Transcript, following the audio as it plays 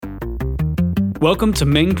Welcome to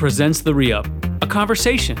Ming Presents The Re-Up, a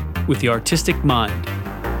conversation with the artistic mind.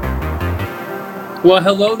 Well,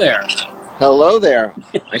 hello there. Hello there.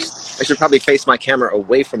 I should probably face my camera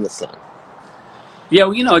away from the sun. Yeah,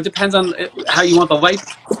 well, it depends on how you want the light.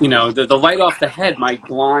 The light off the head might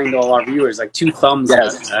blind all our viewers, like two thumbs.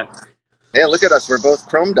 Yes. Hey, look at us. We're both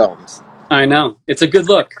chrome domes. I know. It's a good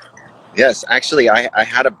look. Yes, actually, I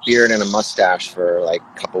had a beard and a mustache for like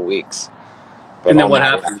a couple weeks. But and then what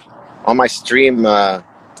happened? All my stream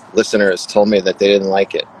listeners told me that they didn't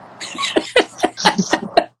like it.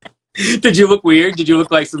 Did you look weird? Did you look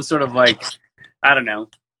like some sort of I don't know.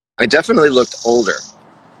 I definitely looked older.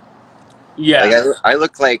 Yeah. I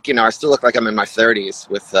look like, I still look like I'm in my 30s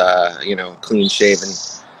with, clean shaven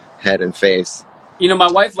head and face.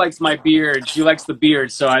 My wife likes my beard. She likes the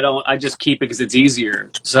beard, so I just keep it because it's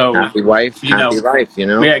easier. So happy wife, happy life,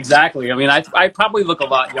 Yeah, exactly. I mean, I probably look a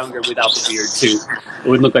lot younger without the beard too. It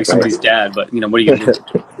wouldn't look like somebody's dad, but what are you gonna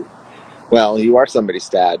do? Well, you are somebody's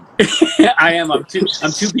dad. I am. I'm two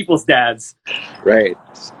people's dads. Right.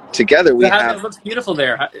 Together we have. It looks beautiful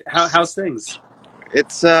there. How's things?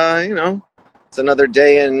 It's it's another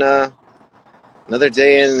day in the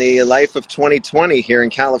life of 2020 here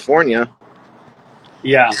in California.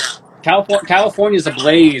 Yeah, California's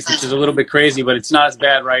ablaze, which is a little bit crazy, but it's not as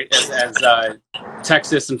bad, right, as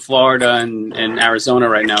Texas and Florida and Arizona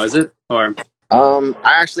right now, is it? Or I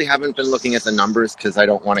actually haven't been looking at the numbers because I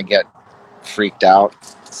don't want to get freaked out.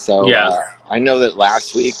 So yeah. I know that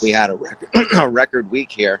last week we had a record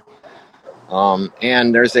week here,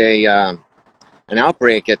 and there's an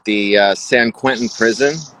outbreak at the San Quentin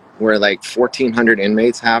prison where like 1,400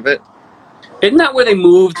 inmates have it. Isn't that where they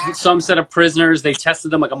moved some set of prisoners? They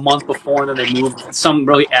tested them like a month before, and then they moved some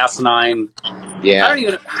really asinine.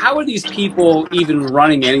 Yeah. How are these people even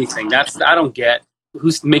running anything? I don't get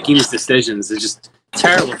who's making these decisions. It's just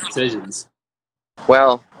terrible decisions.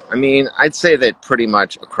 Well, I mean, I'd say that pretty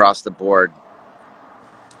much across the board,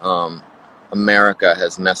 America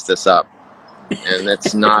has messed this up. And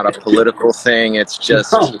it's not a political thing. It's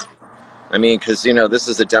just, no. I mean, because, this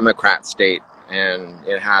is a Democrat state, and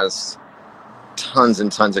it has tons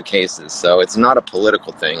and tons of cases. So it's not a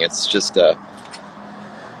political thing. It's just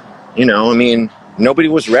nobody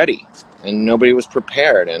was ready and nobody was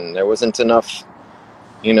prepared, and there wasn't enough,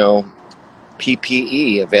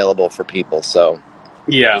 PPE available for people. So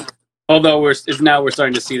yeah. Although we're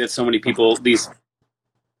starting to see that so many people,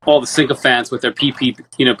 all the sycophants with their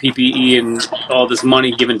PPE and all this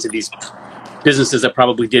money given to these businesses that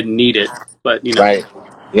probably didn't need it, but Right.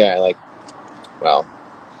 Yeah.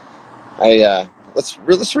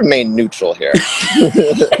 Let's remain neutral here.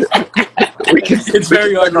 It's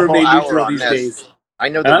very hard to remain neutral these days. I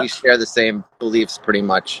know that we share the same beliefs pretty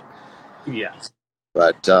much. Yeah.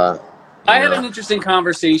 But I had an interesting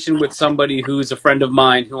conversation with somebody who's a friend of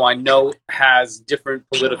mine who I know has different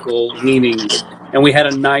political leanings, and we had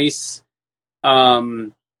a nice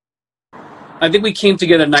I think we came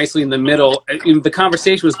together nicely in the middle. The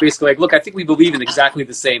conversation was basically like, look, I think we believe in exactly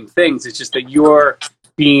the same things. It's just that you're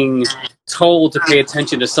being told to pay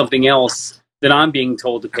attention to something else that I'm being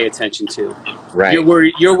told to pay attention to. Right.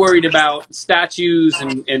 You're worried about statues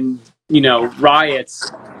and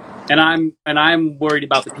riots, and I'm worried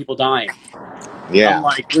about the people dying. Yeah. I'm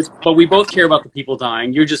like, but we both care about the people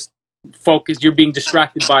dying. You're just focused. You're being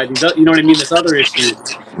distracted by these. You know what I mean? This other issue.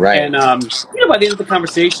 Right. And by the end of the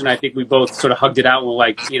conversation, I think we both sort of hugged it out. And we're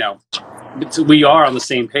like, we are on the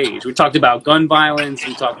same page. We talked about gun violence.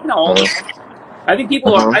 We talked, all this. I think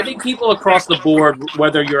people across the board,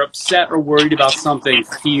 whether you're upset or worried about something,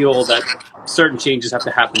 feel that certain changes have to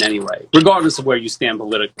happen anyway, regardless of where you stand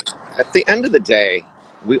politically. At the end of the day,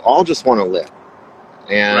 we all just want to live.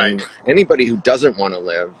 And anybody who doesn't want to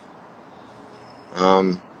live,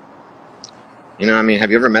 have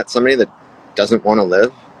you ever met somebody that doesn't want to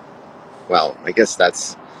live? Well, I guess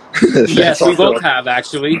that's... Yes, we both have,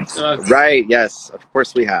 actually. Right, yes, of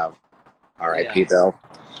course we have. R.I.P. Bill.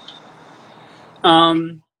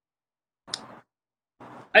 I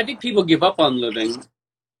think people give up on living.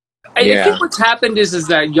 I think what's happened is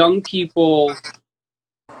that young people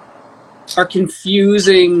are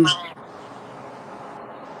confusing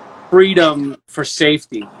freedom for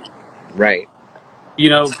safety. Right.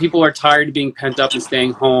 People are tired of being pent up and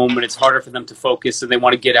staying home, and it's harder for them to focus, and they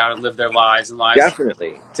want to get out and live their lives.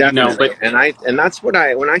 Definitely. And that's what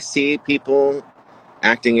when I see people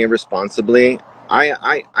acting irresponsibly,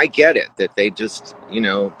 I get it that they just,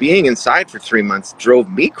 being inside for 3 months drove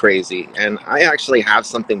me crazy, and I actually have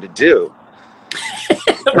something to do.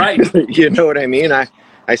 Right. You know what I mean? I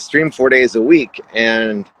stream 4 days a week,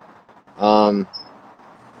 and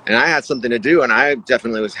And I had something to do, and I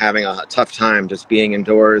definitely was having a tough time just being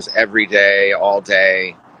indoors every day, all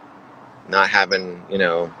day, not having,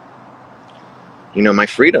 my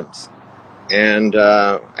freedoms. And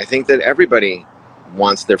I think that everybody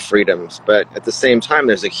wants their freedoms, but at the same time,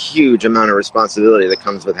 there's a huge amount of responsibility that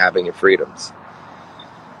comes with having your freedoms.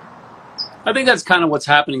 I think that's kind of what's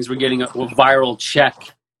happening is we're getting a viral check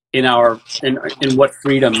in what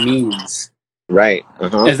freedom means. Right.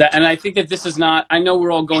 Is that, and I think that this is not, I know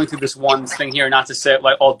we're all going through this one thing here, not to say it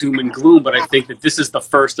like all doom and gloom, but I think that this is the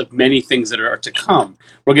first of many things that are to come.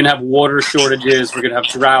 We're going to have water shortages. We're going to have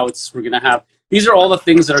droughts. We're going to have, these are all the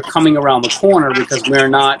things that are coming around the corner because we're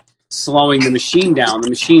not slowing the machine down. The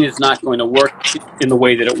machine is not going to work in the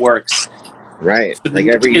way that it works. Right. Like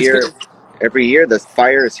every year, the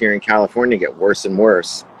fires here in California get worse and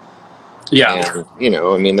worse. Yeah.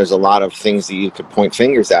 And, there's a lot of things that you could point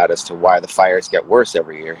fingers at as to why the fires get worse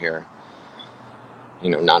every year here.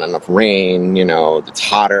 Not enough rain, it's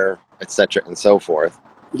hotter, etc. and so forth.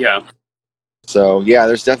 Yeah. So, yeah,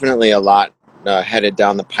 there's definitely a lot headed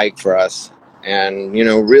down the pike for us. And,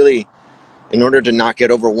 really, in order to not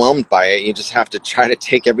get overwhelmed by it, you just have to try to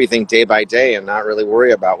take everything day by day and not really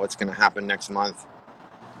worry about what's going to happen next month.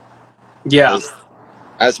 Yeah.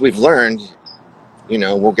 As we've learned,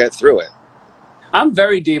 we'll get through it. I'm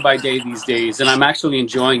very day by day these days, and I'm actually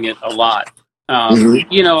enjoying it a lot.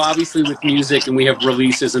 Obviously with music, and we have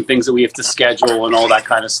releases and things that we have to schedule and all that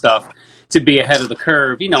kind of stuff to be ahead of the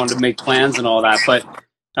curve, and to make plans and all that. But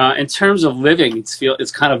in terms of living,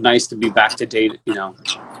 it's kind of nice to be back to date,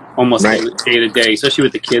 almost day to day, especially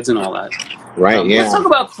with the kids and all that. Right. Yeah. Let's talk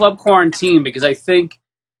about Club Quarantine, because I think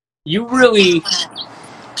you really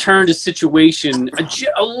turned a situation, like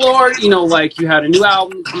you had a new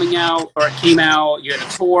album coming out, or it came out, you had a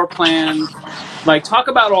tour planned. Like, talk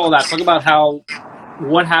about all that. Talk about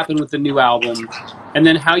what happened with the new album, and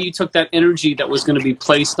then how you took that energy that was going to be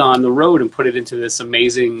placed on the road and put it into this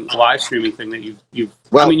amazing live streaming thing that you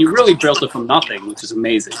really built it from nothing, which is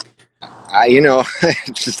amazing. I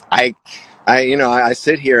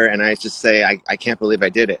sit here and I just say, I can't believe I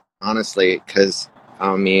did it, honestly, because,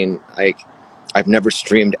 I've never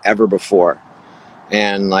streamed ever before.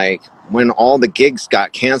 And, when all the gigs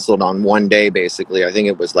got canceled on one day, basically, I think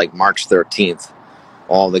it was, March 13th,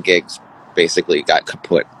 all the gigs basically got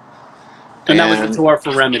kaput. And that was the tour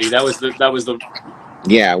for Remedy. That was the...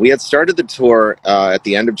 Yeah, we had started the tour at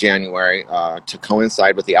the end of January to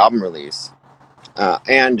coincide with the album release.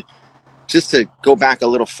 And just to go back a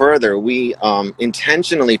little further, we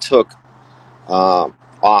intentionally took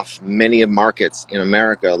off many markets in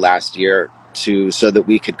America last year so that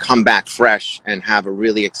we could come back fresh and have a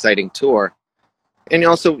really exciting tour. And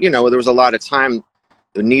also, there was a lot of time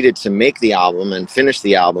needed to make the album and finish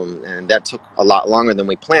the album, and that took a lot longer than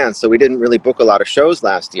we planned, so we didn't really book a lot of shows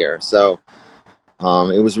last year. So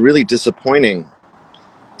it was really disappointing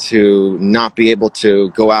to not be able to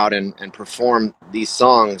go out and perform these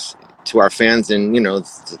songs to our fans in,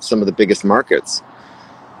 some of the biggest markets.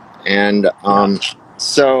 And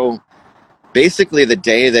so basically the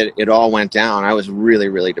day that it all went down, I was really,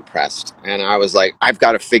 really depressed. And I was like, I've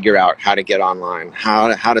got to figure out how to get online, how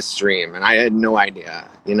to stream. And I had no idea.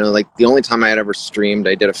 The only time I had ever streamed,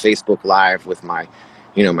 I did a Facebook Live with my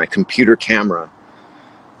computer camera.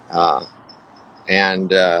 So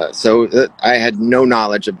I had no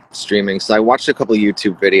knowledge of streaming. So I watched a couple of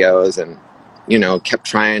YouTube videos and, kept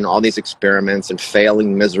trying all these experiments and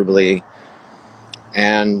failing miserably.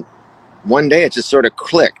 And one day it just sort of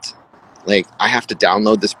clicked. I have to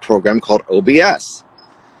download this program called OBS.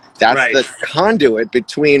 That's the conduit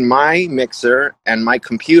between my mixer and my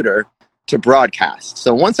computer to broadcast.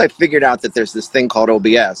 So once I figured out that there's this thing called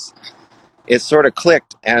OBS, it sort of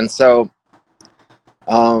clicked. And so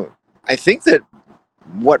I think that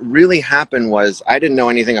what really happened was I didn't know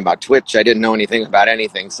anything about Twitch. I didn't know anything about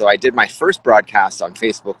anything. So I did my first broadcast on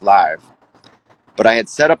Facebook Live, but I had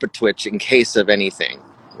set up a Twitch in case of anything,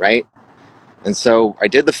 right? And so I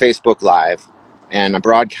did the Facebook Live and a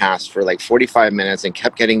broadcast for 45 minutes and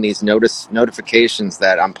kept getting these notifications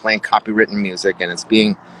that I'm playing copywritten music and it's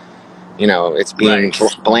being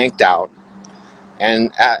blanked out.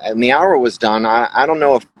 And the hour was done. I don't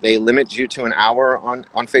know if they limit you to an hour on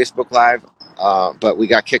Facebook Live, but we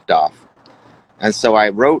got kicked off. And so I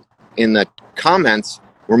wrote in the comments,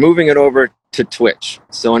 we're moving it over to Twitch.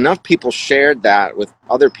 So enough people shared that with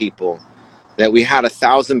other people that we had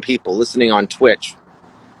 1,000 people listening on Twitch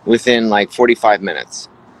within 45 minutes.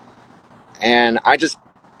 And I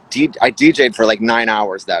DJ'd for 9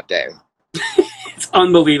 hours that day. It's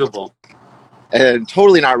unbelievable. And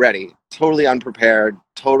totally not ready, totally unprepared,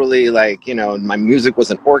 totally my music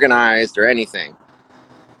wasn't organized or anything.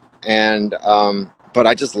 And but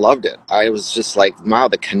I just loved it. I was just like, wow,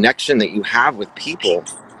 the connection that you have with people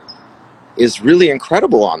is really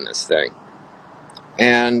incredible on this thing.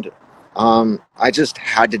 And I just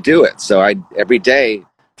had to do it. So every day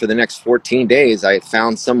for the next 14 days, I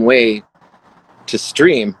found some way to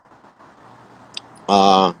stream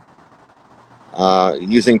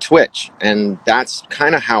using Twitch. And that's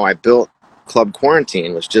kind of how I built Club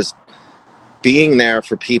Quarantine, was just being there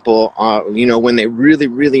for people, when they really,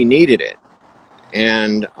 really needed it.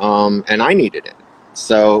 And I needed it.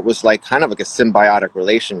 So it was like kind of like a symbiotic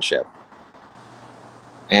relationship.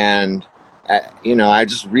 And, I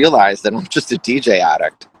just realized that I'm just a DJ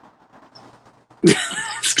addict.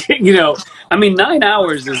 9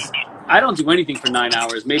 hours is, I don't do anything for 9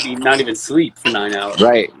 hours, maybe not even sleep for 9 hours.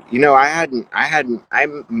 Right. I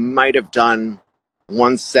might have done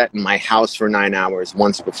one set in my house for 9 hours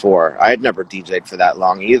once before. I had never DJ'd for that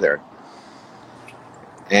long either.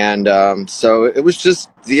 And so it was just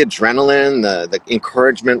the adrenaline, the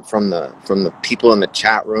encouragement from the people in the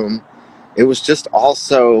chat room. It was just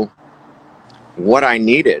also what I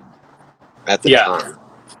needed at the time.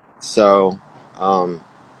 So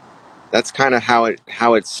that's kind of how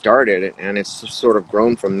it started, and it's sort of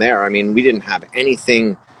grown from there. I mean, we didn't have any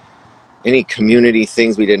community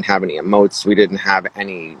things. We didn't have any emotes. We didn't have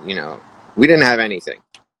any, we didn't have anything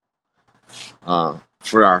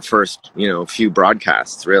for our first, few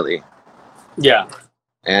broadcasts, really. Yeah.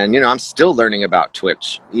 And, I'm still learning about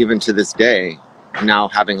Twitch, even to this day, now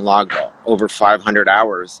having logged over 500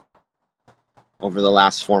 hours over the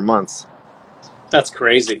last 4 months. That's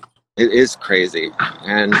crazy. It is crazy.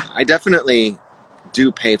 And I definitely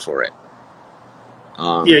do pay for it.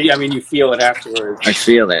 I mean, you feel it afterwards. I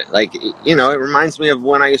feel it. Like, it reminds me of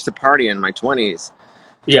when I used to party in my 20s.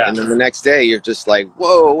 Yeah. And then the next day, you're just like,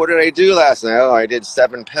 whoa, what did I do last night? Oh, I did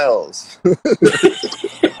 7 pills.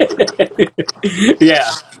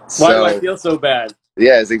 Yeah. Why do I feel so bad?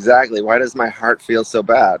 Yes, exactly. Why does my heart feel so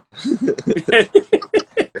bad?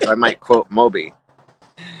 If I might quote Moby.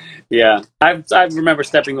 Yeah, I remember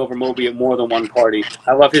stepping over Moby at more than one party.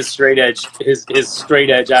 I love his straight edge, his straight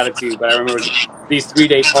edge attitude. But I remember these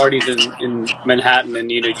 3-day parties in Manhattan, and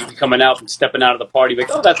you'd be coming out and stepping out of the party, like,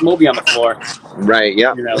 oh, that's Moby on the floor. Right.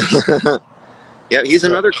 Yeah. Yeah, he's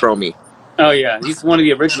another chromie. Oh yeah, he's one of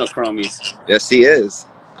the original chromies. Yes, he is.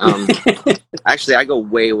 Actually, I go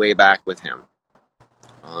way, way back with him.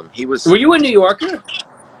 He was. Were you a New Yorker?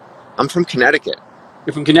 I'm from Connecticut.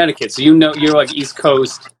 You're from Connecticut, so you're like East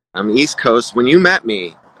Coast. I'm East Coast. When you met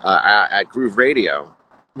me at Groove Radio,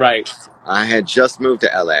 right? I had just moved to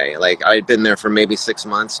LA. Like, I had been there for maybe 6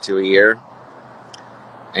 months to a year,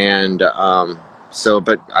 and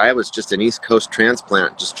but I was just an East Coast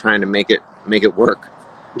transplant, just trying to make it work.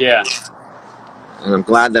 Yeah. And I'm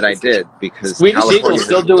glad that I did, because Swedish Eagle is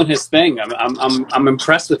still doing his thing. I'm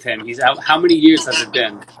impressed with him. He's out. How many years has it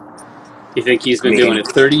been? You think he's been doing it?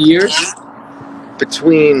 30 years?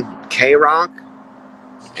 Between K-Rock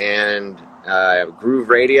and Groove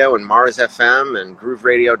Radio and Mars FM and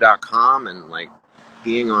GrooveRadio.com and like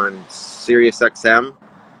being on Sirius XM,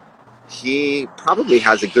 he probably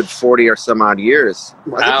has a good 40 or some odd years.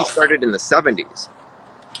 Wow. I think he started in the 70s.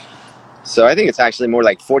 So I think it's actually more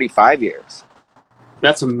like 45 years.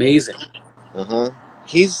 That's amazing. Uh-huh.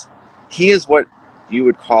 He is what you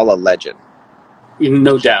would call a legend.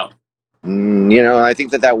 No doubt. I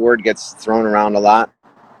think that word gets thrown around a lot.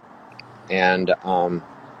 And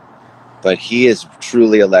but he is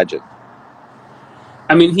truly a legend.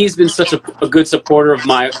 I mean, he's been such a good supporter of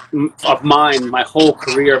mine my whole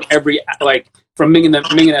career, of from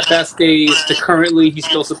Mingin FS days to currently. He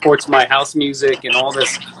still supports my house music and all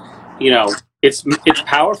this. It's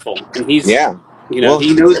powerful, and he's he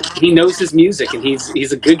knows his music, and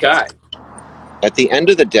he's a good guy. At the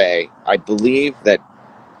end of the day, I believe that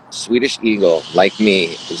Swedish Eagle, like me,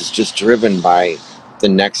 is just driven by the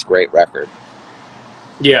next great record.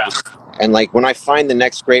 Yeah. And like when I find the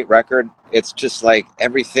next great record, it's just like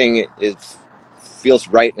everything feels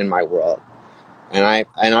right in my world. And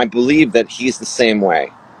I believe that he's the same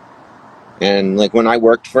way. And like when I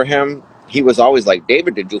worked for him, he was always like,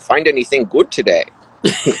 David, did you find anything good today?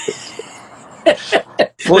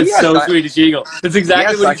 Well, yes, Swedish Eagle. That's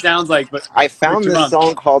exactly what he sounds like. But I found this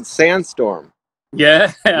song called Sandstorm.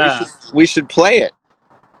 Yeah. We should play it.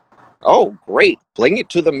 Oh, great. Bring it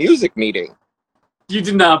to the music meeting. You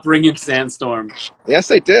did not bring in Sandstorm.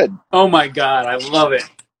 Yes, I did. Oh my God, I love it.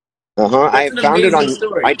 I found it on.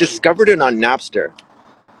 Story. I discovered it on Napster.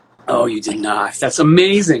 Oh, you did not. That's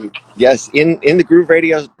amazing. Yes, in the Groove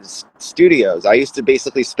Radio studios, I used to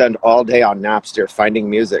basically spend all day on Napster finding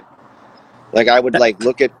music. Like I would like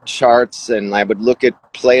look at charts and I would look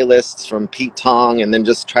at playlists from Pete Tong and then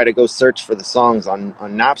just try to go search for the songs on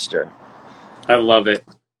Napster. I love it.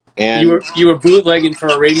 And You were bootlegging for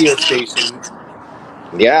a radio station.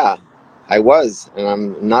 yeah, I was, and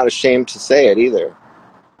I'm not ashamed to say it either.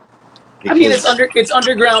 I mean, it's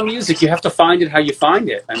underground music. You have to find it how you find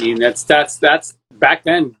it. I mean, that's back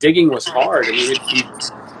then. Digging was hard. I mean,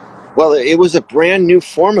 well, it was a brand new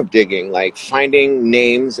form of digging, like finding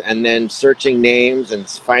names and then searching names and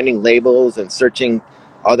finding labels and searching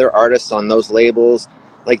other artists on those labels.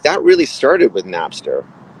 Like that really started with Napster.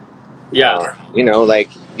 yeah.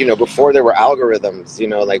 Before there were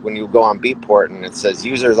algorithms, like when you go on Beatport and it says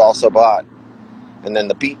users also bought, and then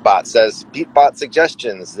the Beatbot says Beatbot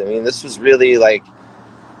suggestions. I mean, this was really like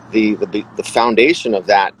the foundation of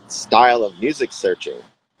that style of music searching.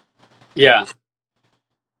 Yeah.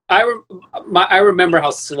 I remember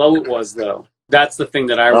how slow it was, though. That's the thing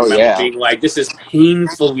that I remember being like, this is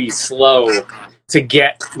painfully slow to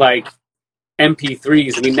get like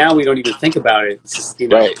MP3s. I mean, now we don't even think about it. It's just,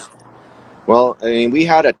 Right. Well, I mean, we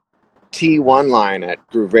had a T1 line at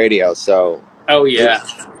Groove Radio, so oh yeah.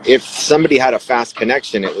 If somebody had a fast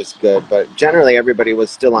connection, it was good. But generally, everybody was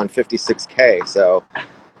still on 56K, so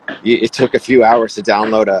it took a few hours to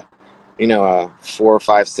download a 4,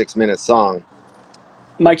 5, 6 minute song.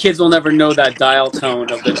 My kids will never know that dial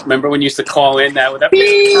tone of the. Remember when you used to call in that with that?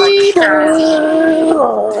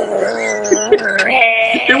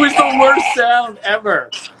 It was the worst sound ever.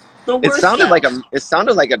 It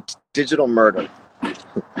sounded like a digital murder.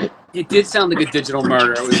 It did sound like a digital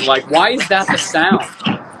murder. It was like, why is that the sound?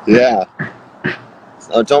 Yeah.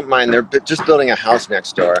 Oh, don't mind. They're just building a house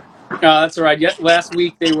next door. That's all right. Last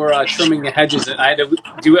week they were trimming the hedges, and I had to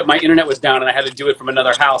do it. My internet was down, and I had to do it from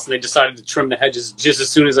another house. And they decided to trim the hedges just as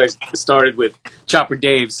soon as I started with Chopper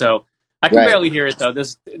Dave. So I can barely hear it though.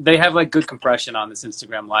 They have like good compression on this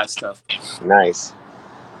Instagram Live stuff. Nice.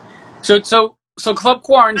 So Club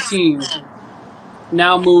Quarantine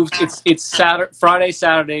now moved. It's Saturday, Friday,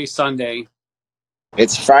 Saturday, Sunday.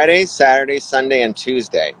 It's Friday, Saturday, Sunday, and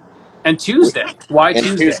Tuesday. And Tuesday. Why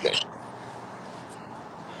Tuesday?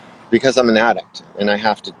 Because I'm an addict and I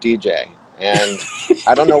have to DJ. And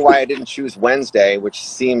I don't know why I didn't choose Wednesday, which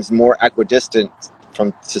seems more equidistant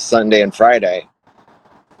to Sunday and Friday.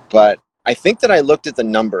 But I think that I looked at the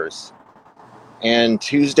numbers, and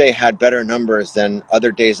Tuesday had better numbers than other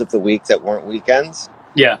days of the week that weren't weekends.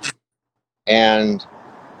 Yeah. And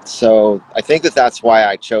so I think that that's why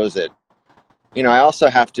I chose it. I also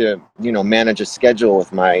have to, manage a schedule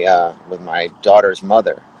with my daughter's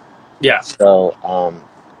mother. Yeah. So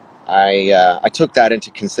I took that into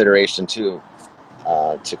consideration too,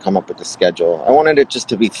 to come up with the schedule. I wanted it just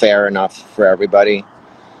to be fair enough for everybody.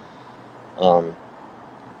 Fair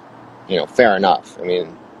enough. I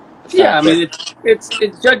mean, it's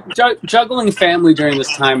juggling family during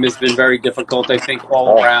this time has been very difficult. I think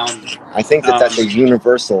all around. I think that's a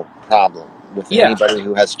universal problem with anybody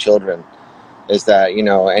who has children. Is that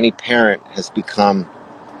any parent has become,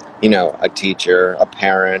 a teacher, a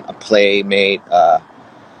parent, a playmate, a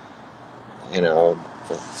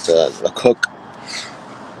cook.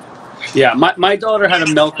 Yeah, my daughter had a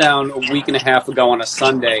meltdown a week and a half ago on a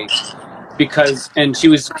Sunday and she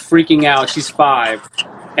was freaking out. She's 5.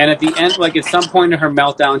 And at the end, like at some point in her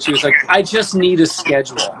meltdown, she was like, I just need a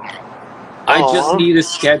schedule. I just need a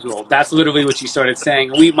schedule. That's literally what she started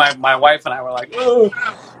saying. My wife and I were like, oh,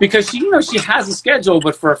 because she has a schedule,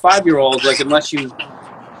 but for a 5-year-old, like unless you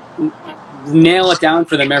nail it down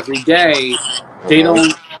for them every day,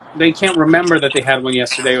 they can't remember that they had one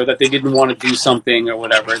yesterday or that they didn't want to do something or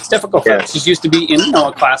whatever. It's difficult for her. She's used to be in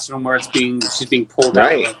a classroom where she's being pulled out.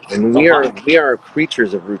 Right, and we are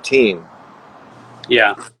creatures of routine.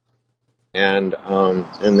 Yeah. And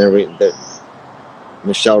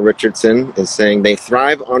Michelle Richardson is saying they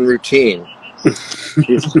thrive on routine.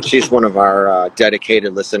 she's one of our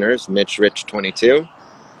dedicated listeners, Mitch Rich 22.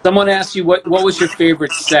 Someone asked you what was your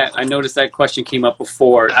favorite set. I noticed that question came up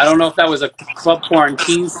before. I don't know if that was a Club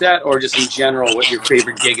Quarantine set or just in general what your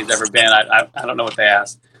favorite gig has ever been. I don't know what they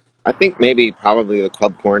asked. I think probably the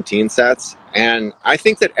Club Quarantine sets. And I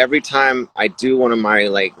think that every time I do one of my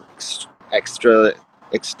like extra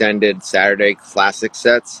extended Saturday classic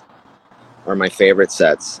sets are my favorite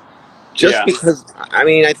sets. Because, I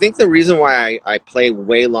mean, I think the reason why I play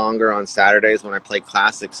way longer on Saturdays when I play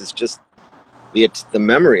classics is just the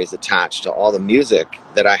memories attached to all the music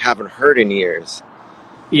that I haven't heard in years.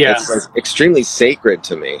 Yeah. It's like extremely sacred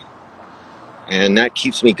to me. And that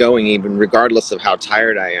keeps me going even regardless of how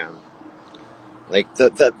tired I am. Like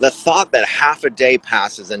the thought that half a day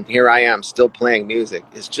passes and here I am still playing music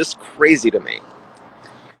is just crazy to me.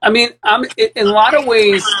 I mean, in a lot of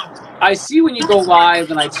ways, I see when you go live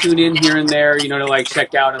and I tune in here and there, you know, to like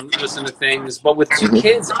check out and listen to things. But with two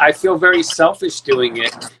kids, I feel very selfish doing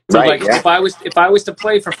it. To Right, like, yeah. if I was to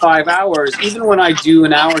play for 5 hours, even when I do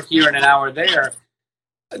an hour here and an hour there,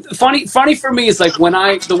 funny for me is like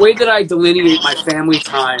the way that I delineate my family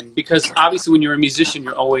time, because obviously when you're a musician,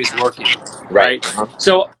 you're always working, right?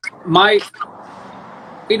 So I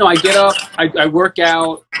get up, I work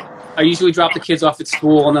out. I usually drop the kids off at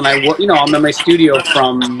school, and then I work. I'm in my studio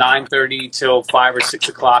from 9:30 till 5 or 6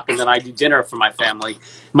 o'clock, and then I do dinner for my family.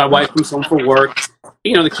 My wife comes home for work.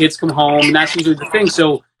 The kids come home, and that's usually the thing.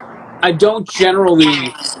 So I don't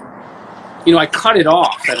generally, I cut it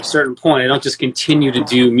off at a certain point. I don't just continue to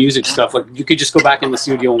do music stuff. Like you could just go back in the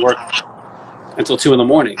studio and work until 2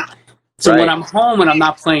 a.m. So when I'm home and I'm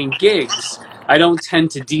not playing gigs, I don't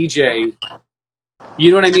tend to DJ. You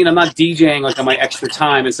know what I mean? I'm not DJing like on my extra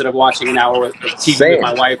time instead of watching an hour of TV with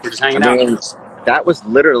my wife or just hanging out. That was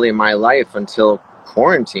literally my life until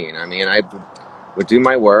quarantine. I mean, I would do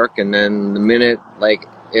my work, and then the minute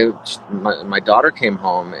my daughter came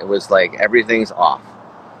home, it was like everything's off.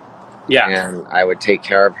 Yeah. And I would take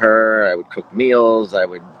care of her. I would cook meals. I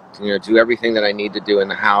would do everything that I need to do in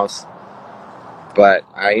the house. But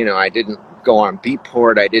I didn't go on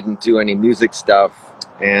Beatport. I didn't do any music stuff.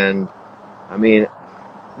 And I mean,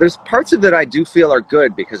 there's parts of it I do feel are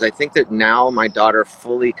good, because I think that now my daughter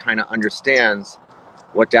fully kind of understands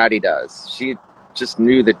what daddy does. She just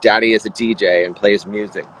knew that daddy is a DJ and plays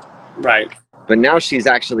music. Right. But now she's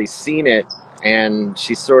actually seen it, and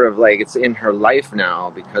she's sort of like, it's in her life now,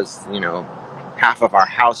 because, half of our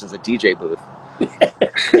house is a DJ booth.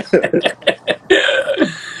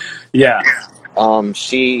 Yeah.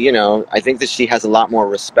 She, I think that she has a lot more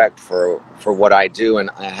respect for what I do, and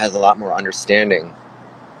has a lot more understanding.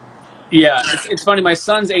 Yeah, it's funny. My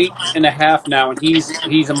son's 8.5 now, and he's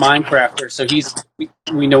a Minecrafter. So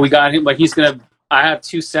we got him, but I have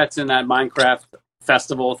 2 sets in that Minecraft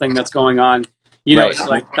festival thing that's going on. It's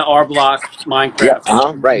like the R Block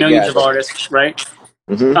Minecraft, millions of artists, right?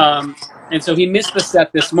 Mm-hmm. And so he missed the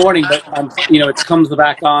set this morning, but it comes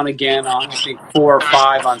back on again on I think 4 or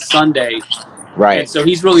 5 on Sunday. Right. And so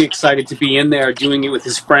he's really excited to be in there doing it with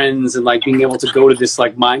his friends and like being able to go to this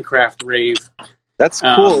like Minecraft rave. That's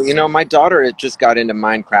cool. My daughter just got into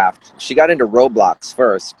Minecraft. She got into Roblox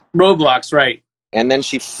first. Roblox, right. And then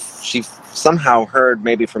she somehow heard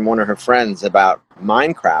maybe from one of her friends about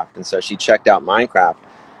Minecraft. And so she checked out Minecraft.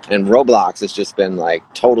 And Roblox has just been like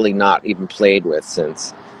totally not even played with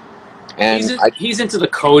since. And he's into the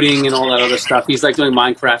coding and all that other stuff. He's like doing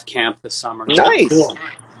Minecraft camp this summer. Nice. Cool.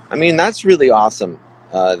 I mean, that's really awesome.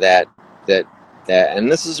 That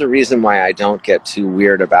and this is a reason why I don't get too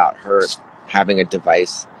weird about her having a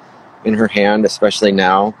device in her hand, especially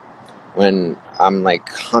now when I'm like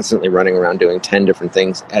constantly running around doing 10 different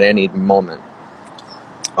things at any moment.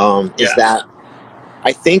 Is that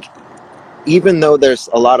I think even though there's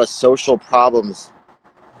a lot of social problems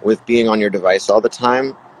with being on your device all the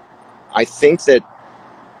time, I think that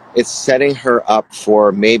it's setting her up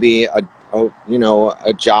for maybe a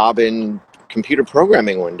job in computer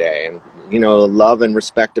programming one day, and love and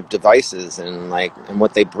respect of devices and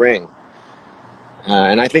what they bring.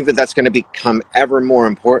 And I think that that's going to become ever more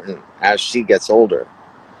important as she gets older.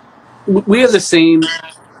 We have the same.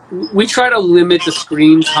 We try to limit the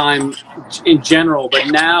screen time in general, but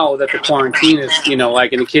now that the quarantine is, and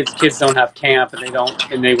the kids don't have camp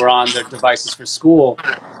and they were on their devices for school,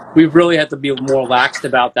 we've really had to be more laxed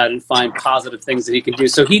about that and find positive things that he can do.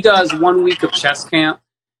 So he does 1 week of chess camp,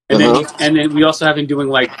 and then we also have him doing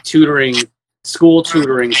like tutoring. School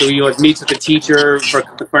tutoring, so he meets with the teacher for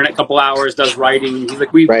a couple hours, does writing. He's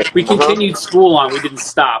like, we continued school on. We didn't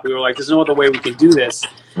stop. We were like, there's no other way we can do this.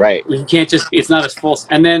 Right. We can't just. It's not as full.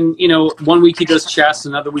 And then 1 week he does chess,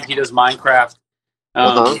 another week he does Minecraft,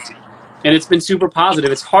 and it's been super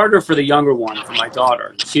positive. It's harder for the younger one, for my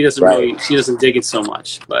daughter. She doesn't dig it so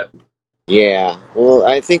much. But yeah, well,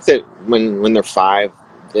 I think that when they're 5,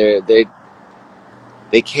 they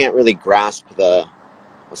can't really grasp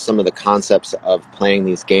some of the concepts of playing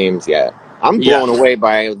these games yet. I'm blown away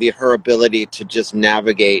by her ability to just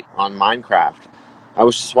navigate on Minecraft. I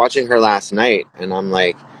was just watching her last night, and I'm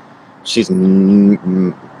like, she's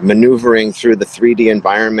maneuvering through the 3D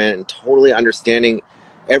environment and totally understanding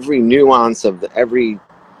every nuance of every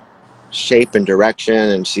shape and direction.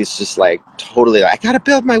 And she's just like totally like, I gotta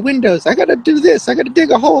build my windows, I gotta do this, I gotta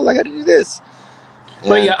dig a hole, I gotta do this.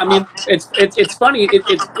 But yeah, I mean, it's funny.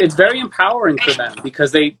 It's very empowering for them,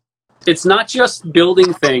 because they it's not just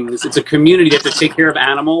building things. It's a community. They have to take care of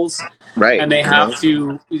animals, Right. and they have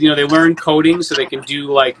to, they learn coding so they can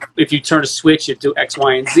do, like, if you turn a switch, it do X,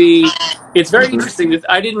 Y, and Z. It's very interesting.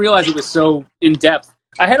 I didn't realize it was so in depth.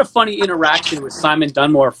 I had a funny interaction with Simon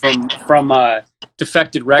Dunmore from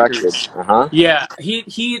Defected Records. Yeah,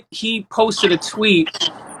 he posted a tweet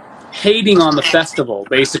hating on the festival,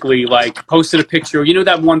 basically, like posted a picture. You know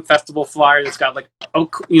that one festival flyer that's got like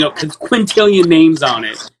quintillion names on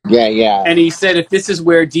it. Yeah. And he said, if this is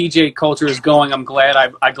where DJ culture is going, I'm glad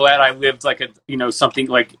I lived like something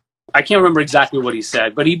like, I can't remember exactly what he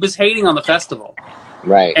said, but he was hating on the festival.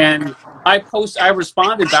 Right. And I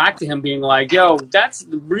responded back to him being like, yo, that's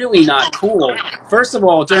really not cool. First of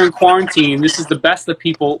all, during quarantine, this is the best that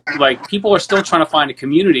people are still trying to find a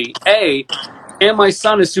community. And my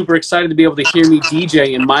son is super excited to be able to hear me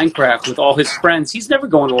DJ in Minecraft with all his friends. He's never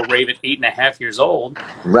going to a rave at 8.5 years old.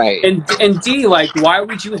 Right. And D, like, why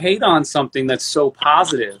would you hate on something that's so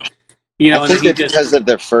positive? I think it's because of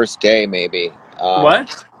their first day, maybe.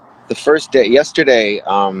 What? The first day, yesterday,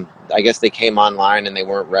 I guess they came online and they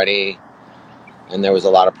weren't ready, and there was a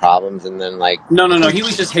lot of problems, and then like... No, he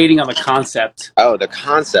was just hating on the concept. Oh, the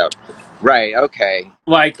concept. Right, okay.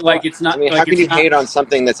 Like it's not... I mean, how can you hate on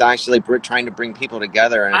something that's actually trying to bring people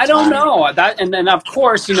together? I don't know. And then, of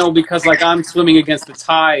course, because like I'm swimming against the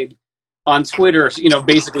tide on Twitter,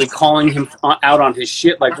 basically calling him out on his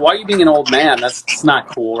shit. Like, why are you being an old man? That's not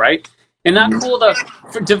cool, right? And not cool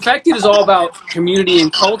Defected is all about community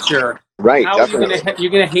and culture. Right, how definitely. Are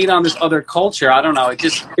you gonna hate on this other culture? I don't know.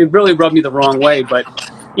 It really rubbed me the wrong way. But,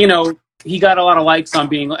 he got a lot of likes on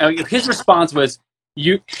being... his response was,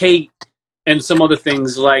 you hate... and some other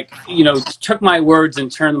things, like, took my words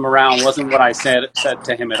and turned them around. Wasn't what I said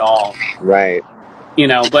to him at all. Right.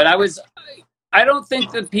 But I don't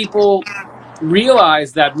think that people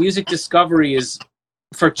realize that music discovery is,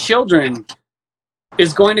 for children,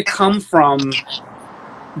 is going to come from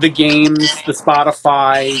the games, the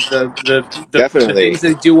Spotify, the things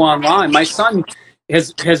they do online. My son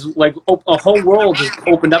has like a whole world has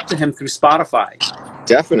opened up to him through Spotify.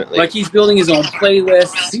 Definitely. Like, he's building his own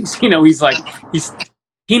playlists.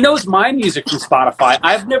 He knows my music from Spotify.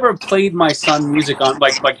 I've never played my son music on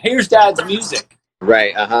like here's Dad's music.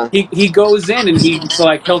 Right. He goes in and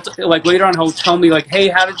he'll later on he'll tell me like,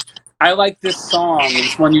 hey, I like this song,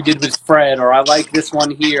 this one you did with Fred, or I like this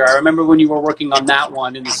one here. I remember when you were working on that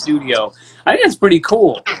one in the studio. I think that's pretty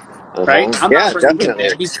cool, right? I'm not definitely.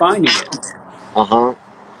 It. He's finding it.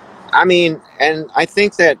 I mean, and I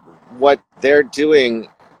think that what they're doing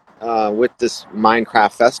with this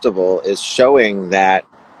Minecraft festival is showing that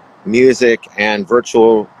music and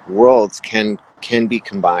virtual worlds can be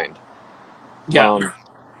combined. Yeah.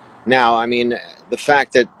 Now, I mean, the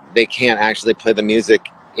fact that they can't actually play the music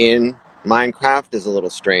in Minecraft is a little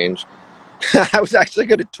strange. I was actually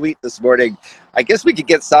going to tweet this morning, I guess we could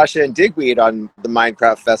get Sasha and Digweed on the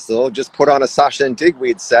Minecraft festival, just put on a Sasha and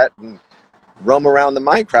Digweed set and roam around the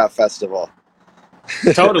Minecraft festival.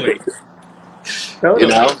 Totally.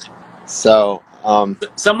 So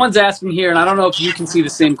someone's asking here, and I don't know if you can see the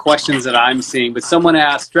same questions that I'm seeing, but someone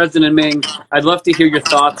asked, Dresden and Ming, I'd love to hear your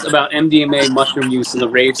thoughts about MDMA mushroom use in the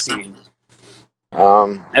rave scene.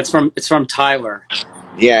 It's from Tyler.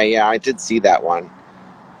 Yeah, I did see that one.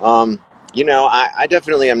 I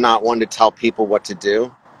definitely am not one to tell people what to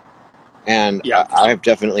do, and I have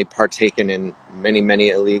definitely partaken in many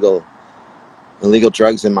illegal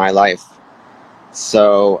drugs in my life.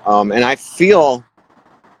 So, and I feel,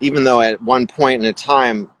 even though at one point in a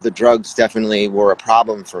time the drugs definitely were a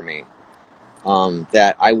problem for me,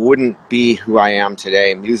 that I wouldn't be who I am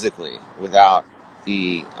today musically without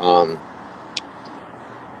the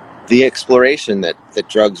exploration that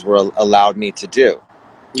drugs were allowed me to do.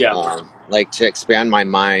 Yeah. Like to expand my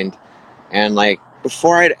mind, and like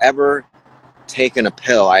before I'd ever taken a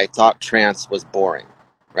pill, I thought trance was boring,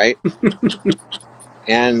 right?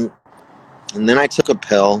 and then I took a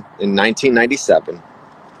pill in 1997,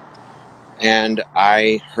 and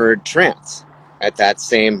I heard trance at that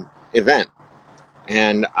same event,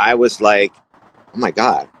 and I was like, oh my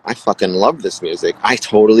God, I fucking love this music. I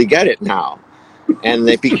totally get it now. And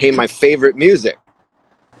it became my favorite music.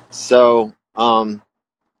 So,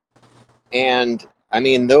 and I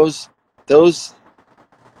mean, that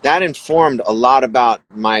informed a lot about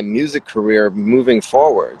my music career moving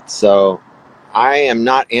forward. So I am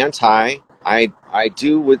not anti. I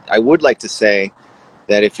would like to say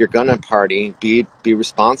that if you're gonna party, be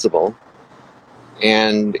responsible.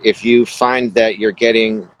 And if you find that you're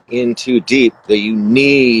getting in too deep, that you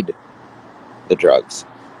need the drugs,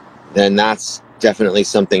 then that's definitely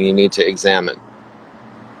something you need to examine.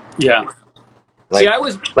 Yeah. Like, See, I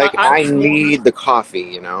was I need the coffee,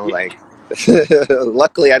 you know, like,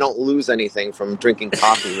 luckily I don't lose anything from drinking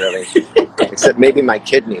coffee really, except maybe my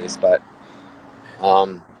kidneys, but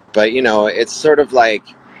you know, it's sort of like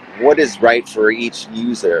what is right for each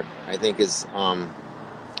user, I think is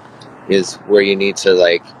where you need to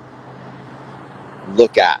like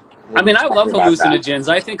look at. I mean, I love hallucinogens.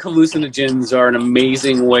 I think hallucinogens are an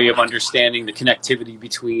amazing way of understanding the connectivity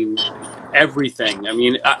between everything. I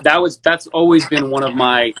mean, that's always been one of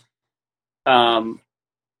my,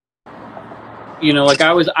 you know, like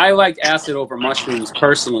I liked acid over mushrooms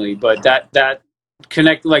personally, but that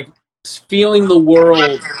connect, like feeling the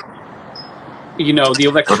world, you know, the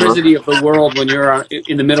electricity of the world when you're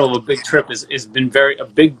in the middle of a big trip has been a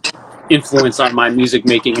big influence on my music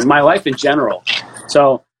making and my life in general.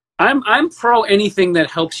 So I'm pro anything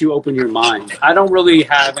that helps you open your mind. I don't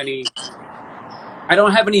have any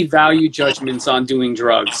value judgments on doing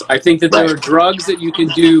drugs. I think that there are drugs that you can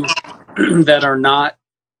do that are not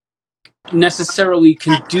necessarily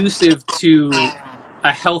conducive to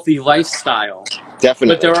a healthy lifestyle.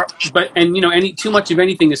 Definitely. And you know, too much of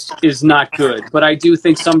anything is not good. But I do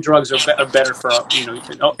think some drugs are better for, you know,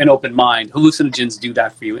 an open mind. Hallucinogens do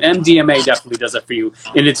that for you. MDMA definitely does it for you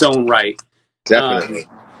in its own right. Definitely.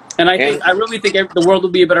 And I really think the world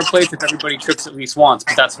would be a better place if everybody trips at least once.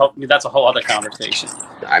 But that's a whole other conversation.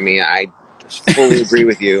 I mean, I fully agree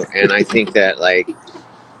with you, and I think that, like,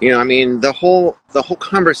 you know, I mean, the whole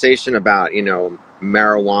conversation about, you know,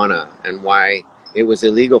 marijuana and why it was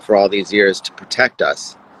illegal for all these years to protect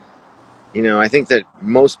us. You know, I think that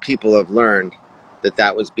most people have learned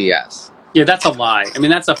that was BS. Yeah, that's a lie. I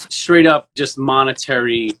mean, that's a straight up just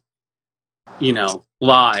monetary, you know,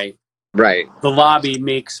 lie. Right. The lobby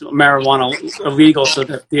makes marijuana illegal so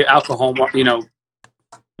that the alcohol, you know,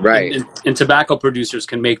 right, and tobacco producers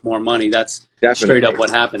can make more money. That's definitely straight up what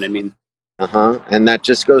happened. I mean, and that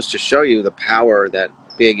just goes to show you the power that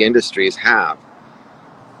big industries have.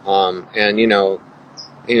 And you know,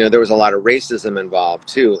 there was a lot of racism involved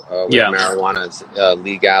too with marijuana's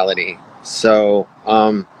legality. So,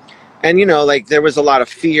 and you know, like there was a lot of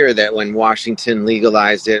fear that when Washington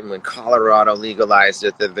legalized it and when Colorado legalized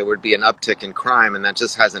it, that there would be an uptick in crime, and that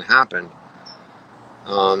just hasn't happened.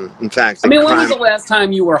 In fact, when was the last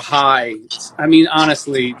time you were high? I mean,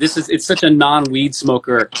 honestly, it's such a non-weed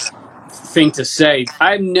smoker thing to say.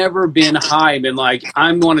 I've never been high and been like,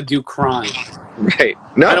 I want to do crime. Right.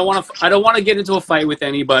 No. I don't want to get into a fight with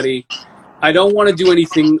anybody. I don't want to do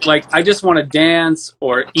anything. Like, I just want to dance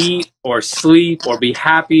or eat or sleep or be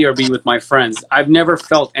happy or be with my friends. I've never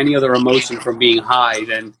felt any other emotion from being high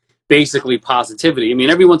than basically positivity. I mean,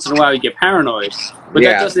 every once in a while you get paranoid, but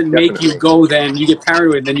that doesn't make you go then, you get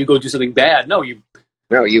paranoid and then you go do something bad. No, you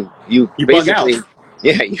bug out.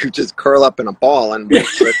 Yeah, you just curl up in a ball and wait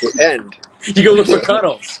for it to end. You go look for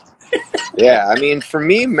cuddles. Yeah, I mean, for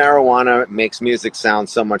me, marijuana makes music sound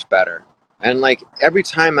so much better. And, like, every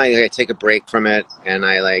time I take a break from it and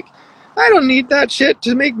I don't need that shit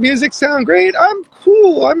to make music sound great. I'm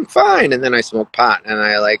cool. I'm fine. And then I smoke pot and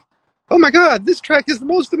oh my God, this track is the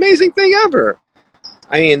most amazing thing ever.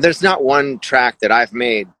 I mean, there's not one track that I've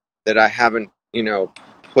made that I haven't, you know,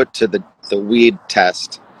 put to the weed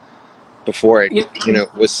test before it, you know,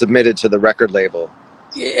 was submitted to the record label.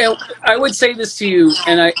 Yeah, I would say this to you,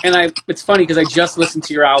 and it's funny because I just listened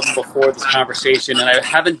to your album before this conversation, and I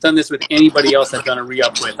haven't done this with anybody else I've done a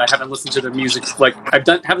re-up with. I haven't listened to their music, like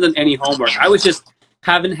haven't done any homework. I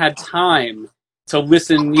haven't had time to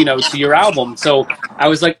listen, you know, to your album. So I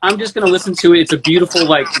was like, I'm just going to listen to it. It's a beautiful,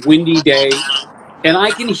 like, windy day. And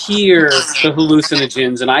I can hear the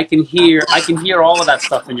hallucinogens, and I can hear all of that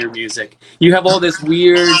stuff in your music. You have all this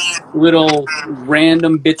weird little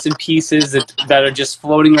random bits and pieces that are just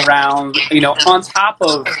floating around, you know, on top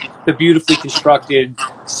of the beautifully constructed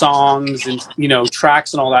songs and, you know,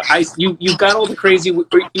 tracks and all that. You've got all the crazy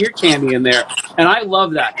ear candy in there, and I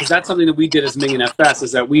love that because that's something that we did as Mingin FS,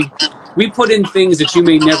 is that we put in things that you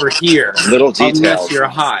may never hear, little details, unless you're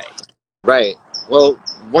high. Right. Well,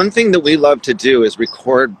 one thing that we love to do is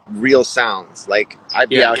record real sounds. Like, I'd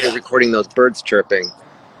be out here recording those birds chirping,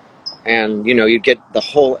 and, you know, you'd get the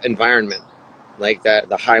whole environment. Like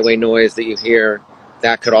the highway noise that you hear,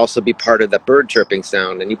 that could also be part of the bird chirping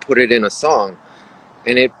sound, and you put it in a song,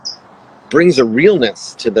 and it brings a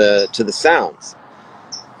realness to the sounds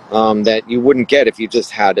that you wouldn't get if you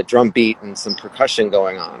just had a drum beat and some percussion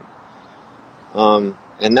going on.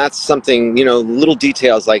 And that's something, you know, little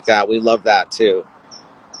details like that, we love that too.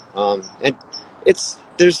 And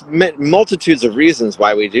there's multitudes of reasons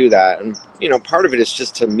why we do that. And, you know, part of it is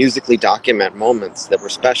just to musically document moments that were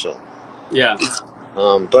special. Yeah.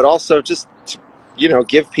 But also just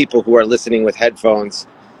give people who are listening with headphones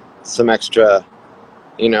some extra,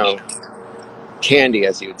 candy,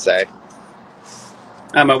 as you would say.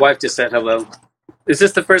 My wife just said hello. Is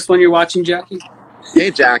this the first one you're watching, Jackie?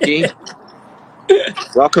 Hey, Jackie.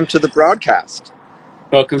 Welcome to the broadcast.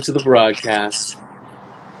 Welcome to the broadcast.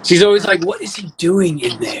 She's always like, what is he doing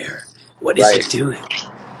in there? What is he doing?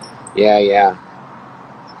 Yeah.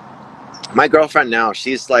 My girlfriend now,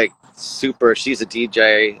 she's like she's a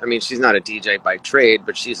DJ. I mean, she's not a DJ by trade,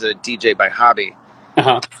 but she's a DJ by hobby.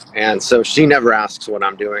 Uh-huh. And so she never asks what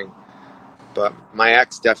I'm doing. But my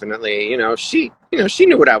ex definitely, she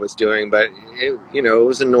knew what I was doing, but it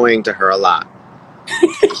was annoying to her a lot.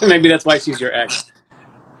 Maybe that's why she's your ex.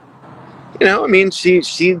 I mean, she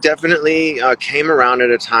definitely came around at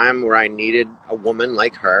a time where I needed a woman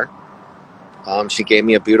like her. She gave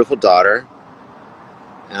me a beautiful daughter.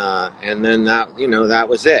 And then that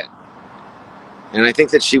was it. And I think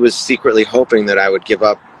that she was secretly hoping that I would give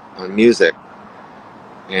up on music.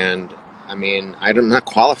 And I mean, I'm not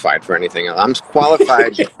qualified for anything else. I'm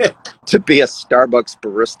qualified to be a Starbucks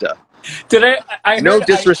barista. No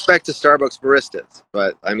disrespect to Starbucks baristas,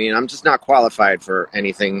 but I mean, I'm just not qualified for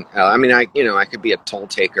anything. I mean, I could be a toll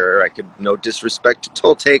taker. No disrespect to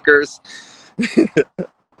toll takers.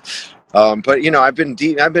 But I've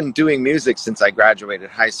been doing music since I graduated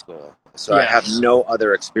high school, so I have no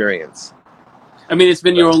other experience. I mean, it's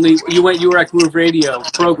been you were at Groove Radio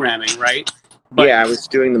programming, right? But, yeah, I was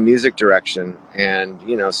doing the music direction, and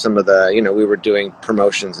some of the we were doing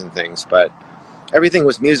promotions and things, but everything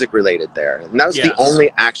was music related there, and that was the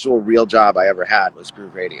only actual real job I ever had was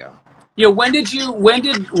Groove Radio. Yeah, when did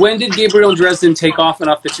Gabriel and Dresden take off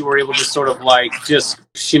enough that you were able to sort of like just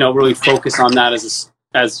really focus on that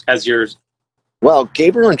as yours? Well,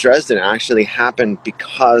 Gabriel and Dresden actually happened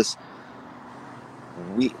because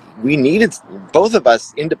we needed, both of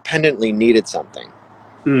us independently needed something.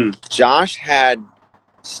 Josh had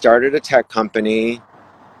started a tech company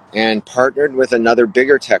and partnered with another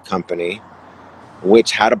bigger tech company,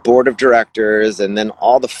 which had a board of directors, and then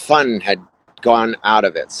all the fun had gone out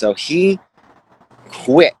of it. So he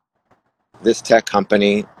quit this tech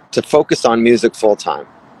company to focus on music full time,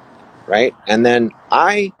 right? And then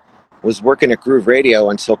I was working at Groove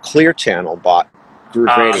Radio until Clear Channel bought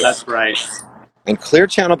Groove Radio. That's right. And Clear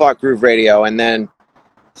Channel bought Groove Radio, and then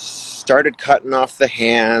started cutting off the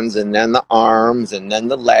hands, and then the arms, and then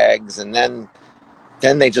the legs, and then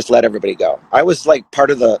they just let everybody go. I was like part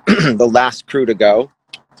of the the last crew to go.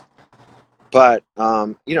 But,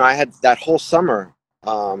 I had that whole summer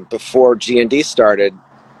before G&D started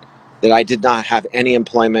that I did not have any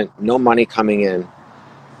employment, no money coming in.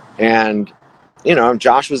 And,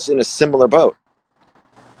 Josh was in a similar boat.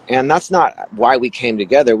 And that's not why we came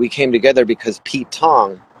together. We came together because Pete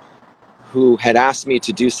Tong, who had asked me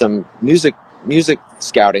to do some music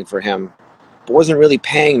scouting for him, but wasn't really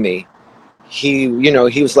paying me. He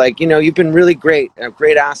was like, you've been really great, a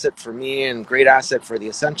great asset for me and great asset for the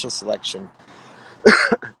Essential Selection.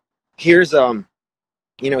 Here's a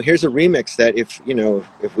remix that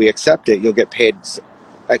if we accept it, you'll get paid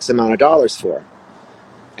X amount of dollars for.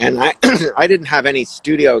 And I I didn't have any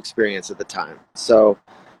studio experience at the time, so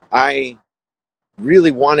I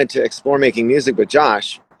really wanted to explore making music with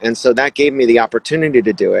Josh, and so that gave me the opportunity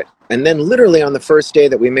to do it. And then literally on the first day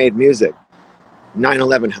that we made music,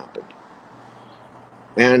 9/11 happened.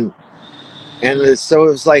 And so it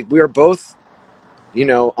was like we were both,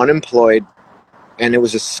 unemployed, and it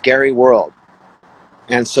was a scary world.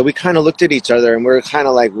 And so we kind of looked at each other and we were kind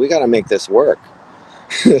of like, we got to make this work.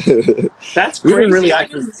 That's crazy. We didn't really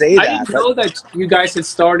say that. I didn't know that you guys had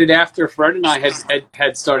started after Fred and I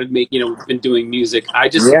had started making, been doing music. I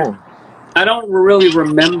don't really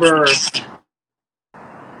remember.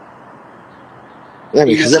 Yeah,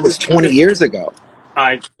 because that was 20 years ago.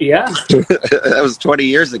 That was 20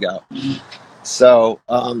 years ago. So,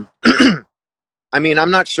 I mean,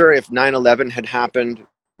 I'm not sure if 9/11 had happened,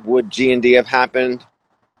 would G&D have happened?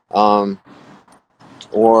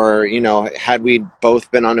 Or, had we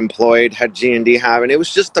both been unemployed, had G&D happened? It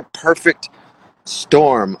was just the perfect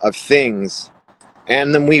storm of things.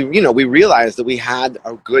 And then we realized that we had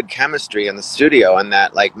a good chemistry in the studio, and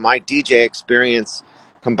that like my DJ experience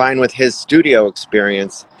combined with his studio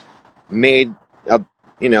experience made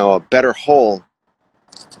a better whole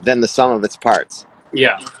than the sum of its parts.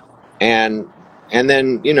 Yeah. And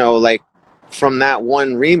then, like from that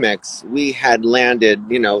one remix, we had landed,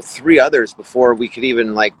 3 others before we could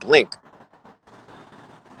even like blink.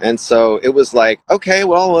 And so it was like, okay,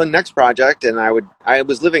 well, the next project. And I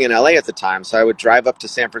was living in LA at the time, so I would drive up to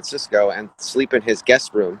San Francisco and sleep in his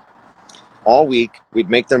guest room all week. We'd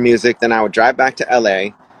make their music. Then I would drive back to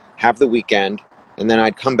LA, have the weekend, and then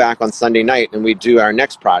I'd come back on Sunday night and we'd do our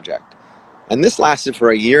next project. And this lasted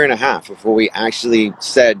for a year and a half before we actually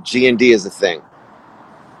said G&D is a thing.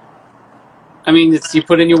 I mean, you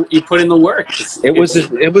put in the work. It was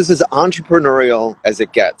as entrepreneurial as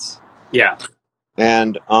it gets. Yeah.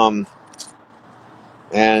 And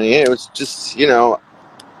it was just,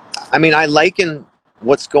 I mean, I liken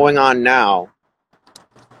what's going on now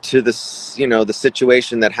to this, the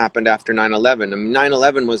situation that happened after 9/11. I mean,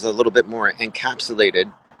 9/11 was a little bit more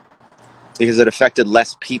encapsulated because it affected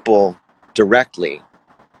less people directly.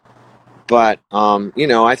 But,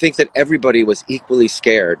 I think that everybody was equally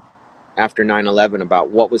scared after 9/11 about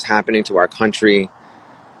what was happening to our country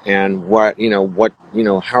and how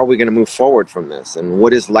are we going to move forward from this and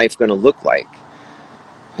what is life going to look like?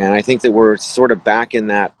 And I think that we're sort of back in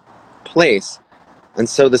that place. And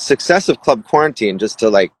so the success of Club Quarantine, just to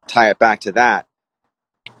like tie it back to that,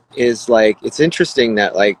 is like, it's interesting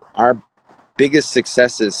that like our biggest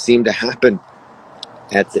successes seem to happen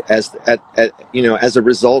as a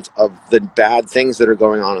result of the bad things that are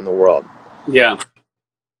going on in the world. Yeah.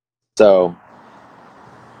 So,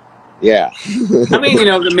 yeah. I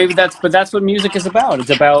mean, maybe that's what music is about.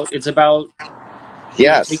 It's about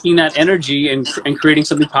yes, taking that energy and creating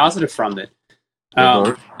something positive from it.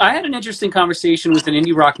 I had an interesting conversation with an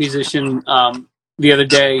indie rock musician the other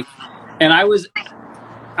day, and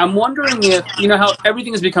I'm wondering if, how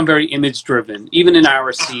everything has become very image driven, even in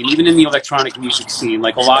our scene, even in the electronic music scene.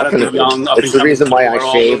 Like a lot of the young up and coming. It's the reason why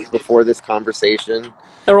I shaved before this conversation.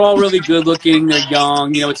 They're all really good looking. They're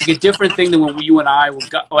young. It's like a different thing than when you and I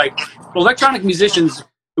got like electronic musicians.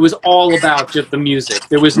 It was all about just the music.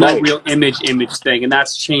 There was no real image thing, and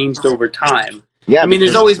that's changed over time. Yeah, I mean,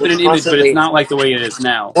 there's always been an image, but it's not like the way it is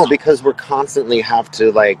now. Well, because we're constantly have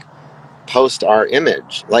to like post our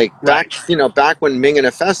image. Like back when Ming and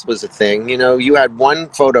a Fest was a thing, you had one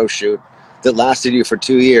photo shoot that lasted you for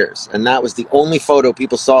 2 years, and that was the only photo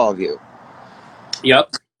people saw of you.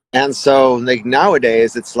 Yep. And so like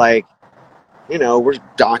nowadays it's like, we're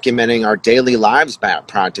documenting our daily lives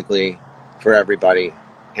practically for everybody.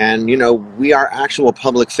 And, we are actual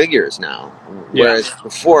public figures now. Whereas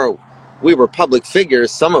before we were public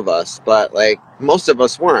figures, some of us, but like most of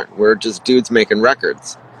us weren't. We're just dudes making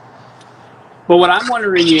records. But what I'm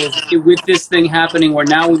wondering is, with this thing happening where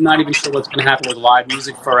now we're not even sure what's going to happen with live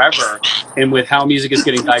music forever and with how music is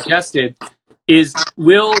getting digested,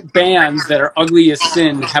 will bands that are ugly as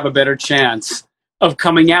sin have a better chance of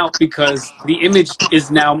coming out because the image is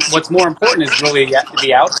now, what's more important is really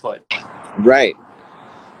the output. Right.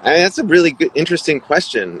 I mean, that's a really good, interesting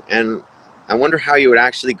question. And I wonder how you would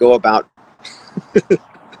actually go about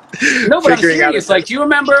No, but I'm serious. Like, do you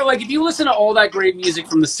remember, like, if you listen to all that great music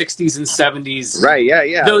from the 60s and 70s... Right,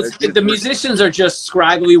 yeah. The musicians are just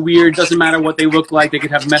scraggly, weird, doesn't matter what they look like. They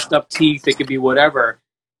could have messed up teeth. They could be whatever.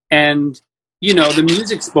 And, the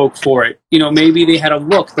music spoke for it. Maybe they had a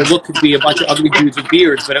look. The look could be a bunch of ugly dudes with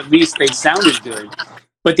beards, but at least they sounded good.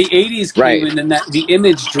 But the 80s came in, and the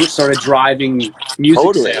image started driving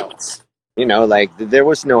music sales. Like, there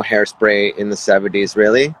was no Hairspray in the 70s,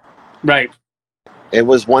 really. Right. It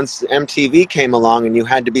was once MTV came along and you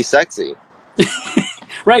had to be sexy.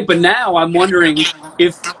 Right, but now I'm wondering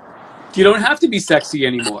if you don't have to be sexy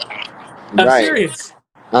anymore. I'm serious.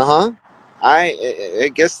 I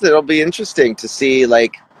guess it'll be interesting to see,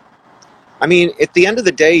 like, I mean, at the end of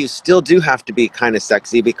the day, you still do have to be kind of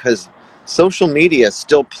sexy because social media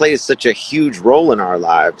still plays such a huge role in our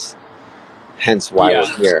lives. Hence why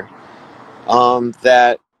we're here.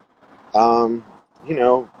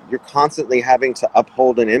 You're constantly having to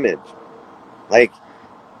uphold an image. Like,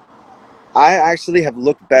 I actually have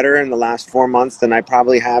looked better in the last 4 months than I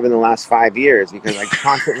probably have in the last 5 years because I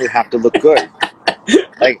constantly have to look good.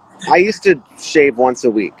 Like, I used to shave once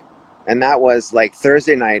a week, and that was like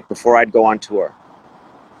Thursday night before I'd go on tour.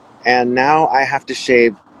 And now I have to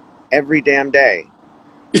shave every damn day.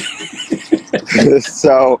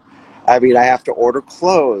 So, I mean, I have to order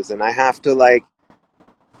clothes, and I have to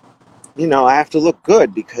I have to look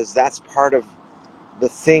good because that's part of the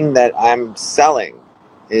thing that I'm selling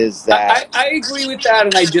is that... I agree with that,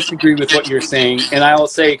 and I disagree with what you're saying. And I will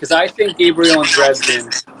say, because I think Gabriel and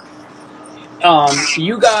Dresden,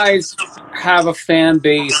 you guys have a fan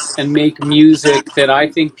base and make music that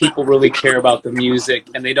I think people really care about the music,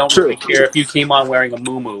 and they don't really care if you came on wearing a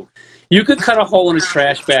muumuu. You could cut a hole in a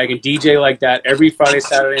trash bag and DJ like that every Friday,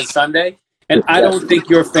 Saturday, and Sunday, and I don't think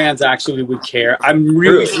your fans actually would care. I'm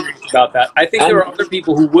really serious about that. I think there are other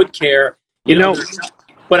people who would care,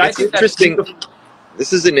 but I think that's interesting.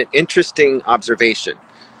 This is an interesting observation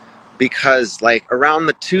because, like, around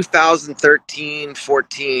the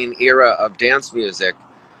 2013-14 era of dance music,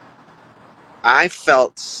 I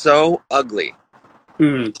felt so ugly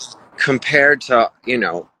compared to, you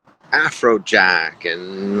know, Afrojack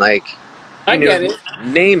and like, I get it.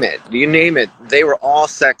 name it. You name it. They were all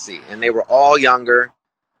sexy and they were all younger.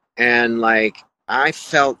 And like, I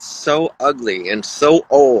felt so ugly and so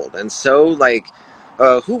old and so like,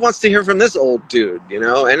 who wants to hear from this old dude, you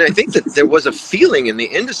know? And I think that there was a feeling in the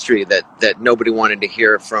industry that nobody wanted to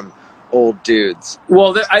hear from old dudes.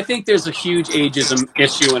 Well, I think there's a huge ageism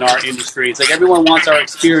issue in our industry. It's like everyone wants our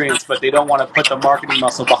experience, but they don't want to put the marketing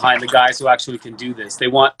muscle behind the guys who actually can do this. They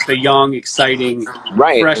want the young, exciting,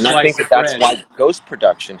 fresh and I think slice of that's bread. why ghost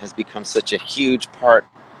production has become such a huge part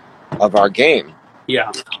of our game.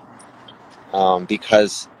 Yeah.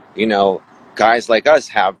 Because, you know, guys like us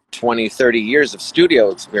have 20, 30 years of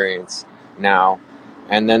studio experience now.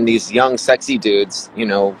 And then these young, sexy dudes, you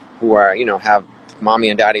know, who are, you know, have mommy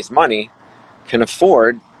and daddy's money can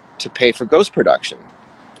afford to pay for ghost production.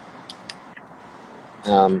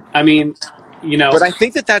 I mean, you know. But I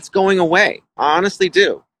think that that's going away. I honestly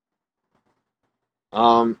do.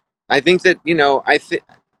 I think that, you know,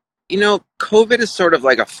 COVID is sort of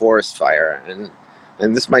like a forest fire.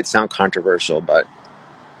 And this might sound controversial, but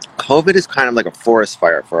COVID is kind of like a forest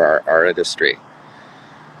fire for our industry.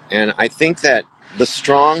 And I think that the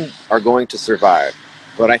strong are going to survive.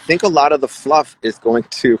 But I think a lot of the fluff is going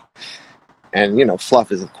to, and, you know,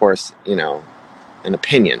 fluff is, of course, you know, an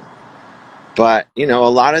opinion. But, you know, a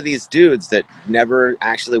lot of these dudes that never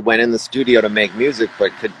actually went in the studio to make music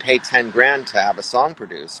but could pay 10 grand to have a song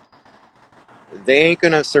produced, they ain't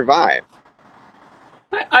going to survive.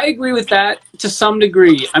 I agree with that to some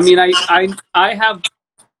degree. I mean, I have.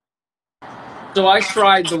 So I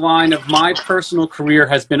stride the line of my personal career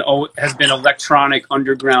has been electronic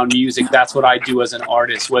underground music. That's what I do as an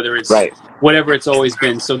artist, whether it's whatever it's always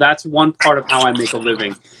been. So that's one part of how I make a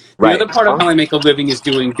living. The other part of how I make a living is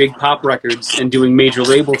doing big pop records and doing major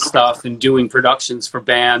label stuff and doing productions for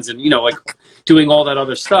bands and, you know, like doing all that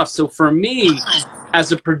other stuff. So for me,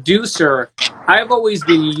 as a producer, I've always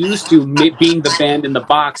been used to being the band in the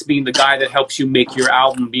box, being the guy that helps you make your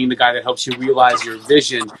album, being the guy that helps you realize your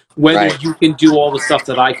vision, whether you can do all the stuff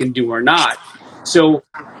that I can do or not. So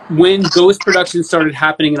when ghost production started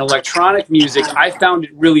happening in electronic music, I found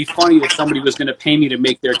it really funny that somebody was going to pay me to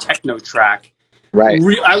make their techno track.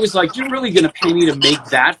 I was like, you're really going to pay me to make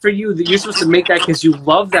that for you? You're supposed to make that because you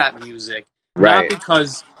love that music, not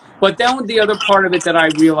because... But then the other part of it that I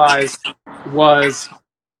realized was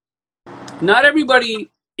not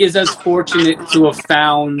everybody is as fortunate to have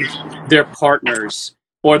found their partners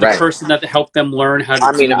or the person that helped them learn how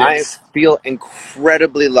to do this. I feel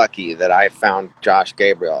incredibly lucky that I found Josh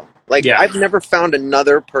Gabriel. Like, I've never found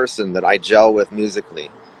another person that I gel with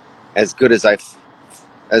musically as good as I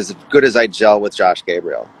gel with Josh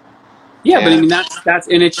Gabriel. Yeah, but I mean, that's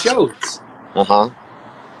and it shows.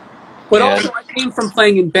 But also, I came from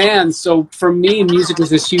playing in bands, so for me, music was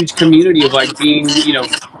this huge community of like being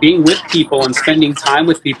with people and spending time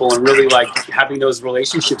with people and really like having those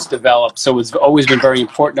relationships develop. So it's always been very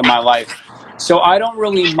important in my life. So I don't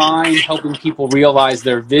really mind helping people realize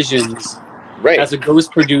their visions. As a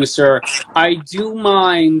ghost producer, I do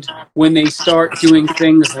mind when they start doing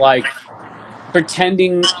things like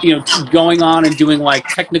pretending, you know, going on and doing like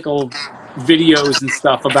technical videos and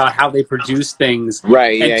stuff about how they produce things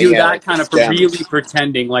and do that like kind of really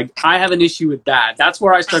pretending. Like, I have an issue with that. That's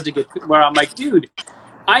where I start to get where I'm like, dude,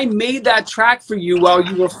 I made that track for you while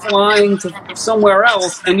you were flying to somewhere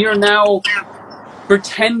else, and you're now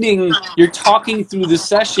pretending you're talking through the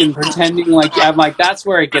session, pretending like I'm like, that's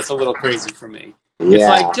where it gets a little crazy for me. It's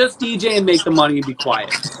like, just DJ and make the money and be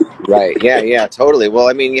quiet. Totally. Well,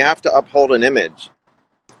 I mean, you have to uphold an image,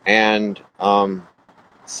 and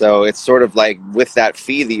so it's sort of like with that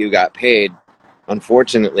fee that you got paid,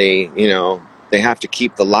 unfortunately, you know, they have to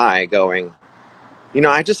keep the lie going. You know,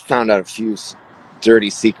 I just found out a few dirty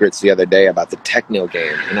secrets the other day about the techno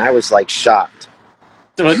game, and I was like shocked.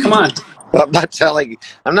 So, come on.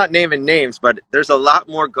 I'm not naming names, but there's a lot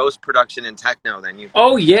more ghost production in techno than you.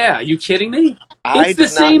 Oh yeah, are you kidding me? It's the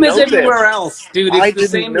same as everywhere else, dude. It's the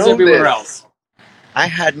same as everywhere else. I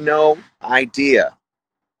had no idea.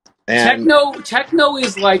 And techno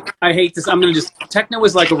is like, I hate this. Techno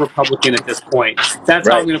is like a Republican at this point. That's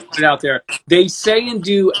how I'm going to put it out there. They say and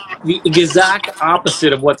do the exact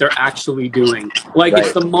opposite of what they're actually doing. Like,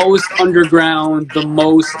 it's the most underground, the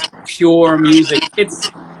most pure music.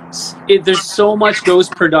 There's so much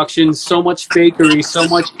ghost production, so much fakery, so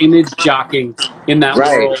much image jocking in that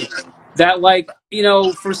world that, like, you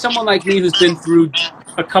know, for someone like me who's been through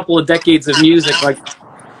a couple of decades of music, like,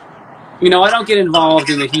 you know, I don't get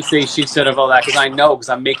involved in the he say, she said of all that because I know, because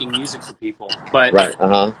I'm making music for people. But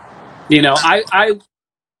You know,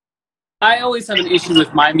 I always have an issue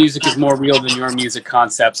with my music is more real than your music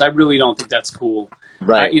concepts. I really don't think that's cool.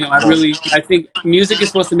 Right. You know, I think music is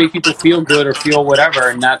supposed to make people feel good or feel whatever,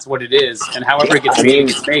 and that's what it is. And however Yeah, it gets I made, it mean,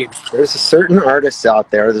 gets made. there's a certain artists out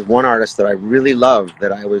there. There's one artist that I really love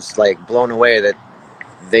that I was like blown away that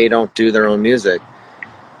they don't do their own music,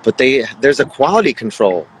 but there's a quality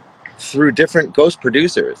control through different ghost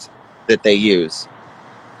producers that they use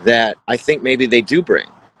that I think maybe they do bring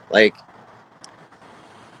like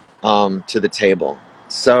to the table.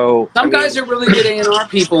 So Some guys are really good A&R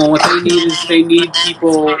people, and what they need is they need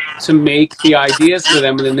people to make the ideas for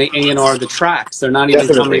them, and then they A&R the tracks. They're not even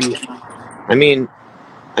definitely. coming. I mean,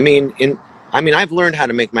 I mean, I've learned how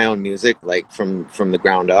to make my own music like from the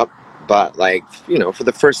ground up. But like for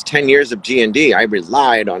the first 10 years of G&D, I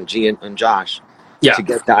relied on Josh Yeah. to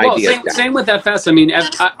get the Well, ideas down. same with FS. I mean,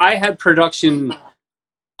 I had production.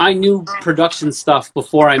 I knew production stuff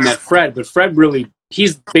before I met Fred, but Fred really,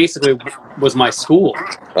 he's basically was my school.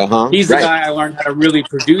 He's the guy I learned how to really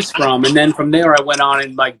produce from, and then from there I went on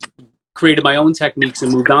and like created my own techniques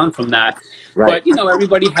and moved on from that. Right. But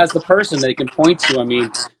everybody has the person they can point to. I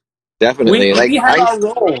mean, Definitely. we had our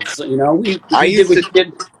roles. We did what you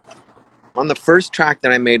did. On the first track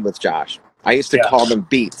that I made with Josh, I used to call them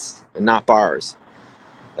beats and not bars.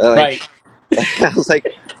 Right. I was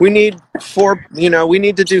like, we need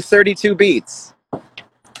to do 32 beats.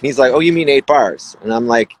 He's like, oh, you mean 8 bars? And I'm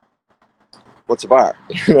like, what's a bar?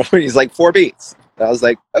 He's like, 4 beats. And I was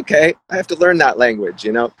like, okay, I have to learn that language,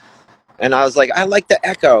 And I was like, I like the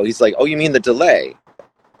echo. He's like, oh, you mean the delay?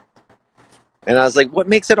 And I was like, what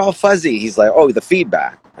makes it all fuzzy? He's like, oh, the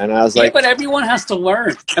feedback. And I was like, but everyone has to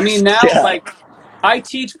learn. I mean, now, like, I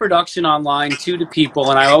teach production online too to people,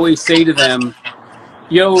 and I always say to them,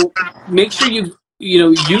 make sure you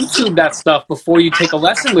YouTube that stuff before you take a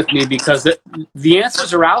lesson with me, because the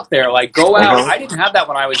answers are out there. Like, go out. I didn't have that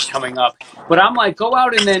when I was coming up, but I'm like, go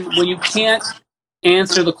out, and then when you can't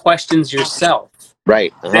answer the questions yourself,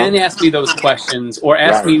 right, then ask me those questions, or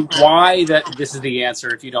ask me why this is the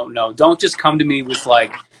answer if you don't know. Don't just come to me with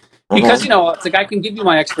like, because it's like I can give you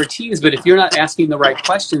my expertise, but if you're not asking the right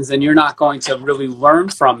questions, then you're not going to really learn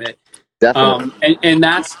from it. Definitely. And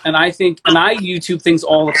I YouTube things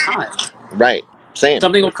all the time. Right. Same.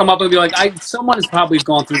 Something will come up and be like, someone has probably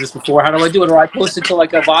gone through this before. How do I do it? Or I posted to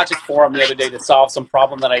like a Logic forum the other day to solve some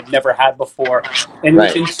problem that I'd never had before, and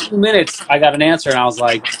within 2 minutes I got an answer, and I was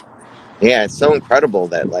like, yeah, it's so incredible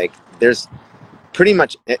that like there's pretty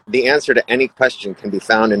much the answer to any question can be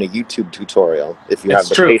found in a YouTube tutorial if you have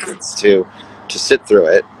the patience to sit through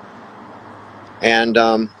it. And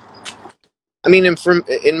I mean,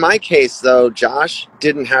 in my case though, Josh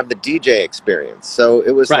didn't have the DJ experience, so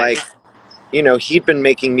it was like, he'd been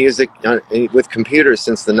making music with computers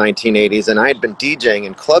since the 1980s, and I had been DJing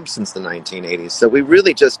in clubs since the 1980s. So we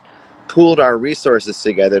really just pooled our resources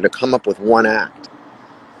together to come up with one act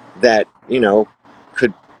that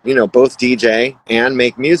could both DJ and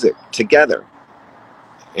make music together.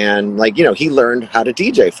 And like he learned how to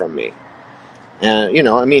DJ from me, and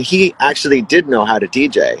I mean, he actually did know how to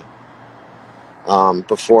DJ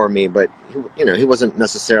before me, but he wasn't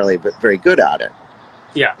necessarily very good at it.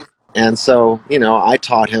 Yeah. And so I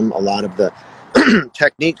taught him a lot of the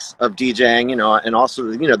techniques of DJing, and also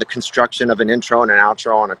the construction of an intro and an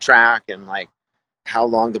outro on a track, and like how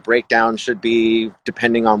long the breakdown should be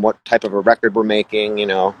depending on what type of a record we're making,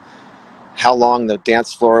 how long the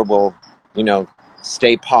dance floor will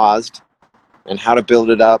stay paused, and how to build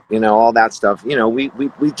it up, all that stuff.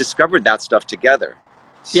 We discovered that stuff together.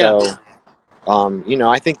 So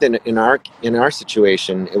I think that in our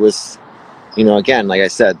situation it was, again, like I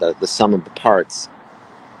said, the sum of the parts.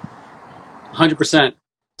 100%.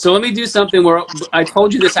 So let me do something where I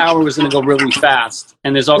told you this hour was going to go really fast,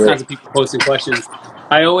 and there's all kinds of people posting questions.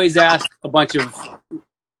 I always ask a bunch of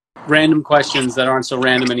random questions that aren't so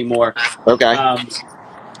random anymore. Okay.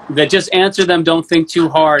 That just answer them. Don't think too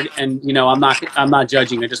hard, and I'm not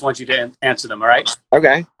judging. I just want you to answer them. All right.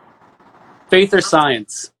 Okay. Faith or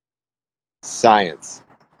science? Science.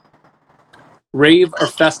 Rave or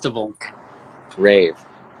festival? Rave.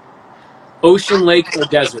 Ocean, lake, or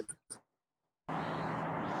desert?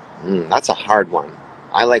 That's a hard one.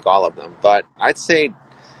 I like all of them, but I'd say,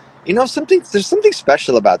 there's something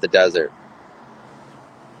special about the desert.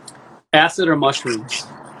 Acid or mushrooms?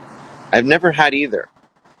 I've never had either.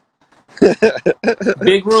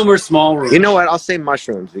 Big room or small room? You know what? I'll say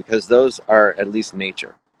mushrooms, because those are at least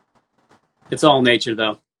nature. It's all nature,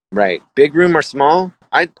 though. Right. Big room or small?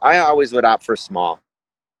 I always would opt for small.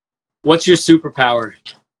 What's your superpower?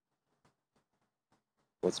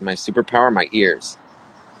 What's my superpower? My ears.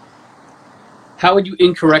 How would you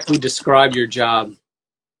incorrectly describe your job?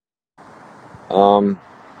 I'm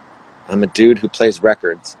a dude who plays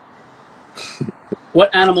records. What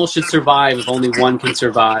animal should survive if only one can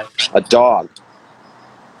survive? A dog.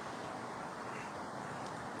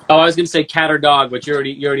 Oh, I was going to say cat or dog, but you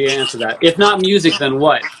already answered that. If not music, then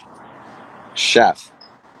what? Chef.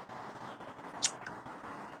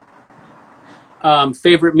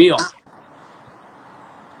 Favorite meal?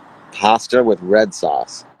 Pasta with red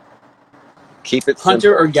sauce. Keep it simple.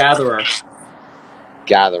 Hunter or gatherer?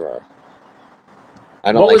 Gatherer.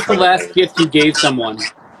 I don't What like was the last gift you gave someone?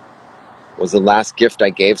 Was the last gift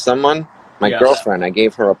I gave someone? My girlfriend. I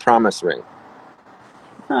gave her a promise ring.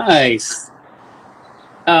 Nice.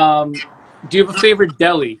 Do you have a favorite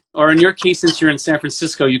deli? Or in your case, since you're in San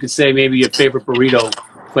Francisco, you could say maybe your favorite burrito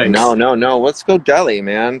place. No. Let's go deli,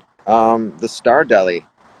 man. The Star Deli.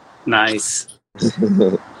 Nice.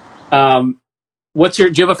 Do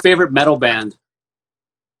you have a favorite metal band?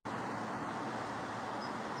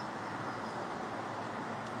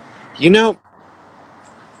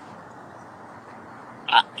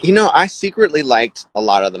 I secretly liked a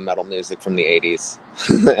lot of the metal music from the 80s.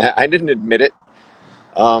 I didn't admit it.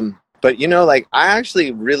 But I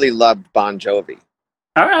actually really loved Bon Jovi.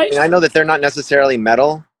 All right. I know that they're not necessarily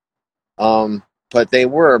metal, but they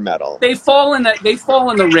were metal. They fall in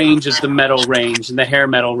the range of the metal range and the hair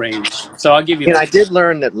metal range. So I'll give you that. I did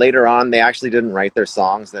learn that later on they actually didn't write their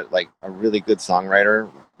songs, that a really good songwriter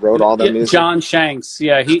wrote all the music. John Shanks.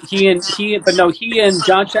 Yeah, he and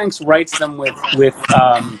John Shanks writes them with Richie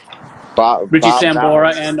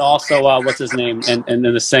Sambora and also what's his name and then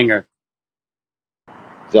the singer.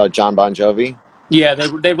 John Bon Jovi? Yeah,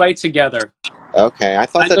 they write together. Okay, I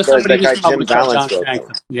thought that guy Jim Valance wrote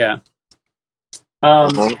them. Yeah. All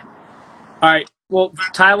right. Well,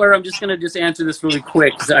 Tyler, I'm just going to answer this really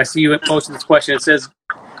quick because I see you posted this question. It says,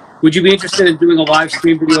 would you be interested in doing a live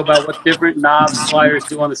stream video about what different knobs sliders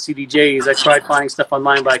do on the CDJs? I tried finding stuff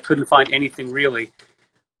online, but I couldn't find anything really.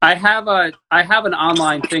 I have an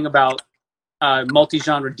online thing about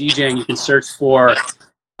multi-genre DJing you can search for.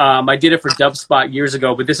 I did it for Dubspot years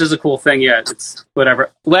ago, but this is a cool thing. Yeah, it's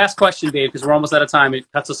whatever. Last question, Dave, because we're almost out of time. It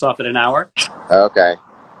cuts us off at an hour. Okay.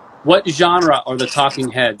 What genre are the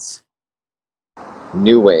Talking Heads?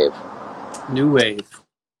 New wave. New wave.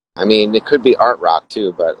 I mean, it could be art rock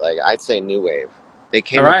too, but I'd say new wave. They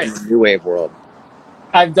came up in the new wave world.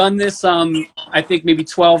 I've done this, I think maybe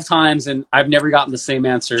 12 times, and I've never gotten the same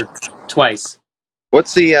answer twice.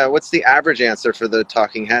 What's the average answer for the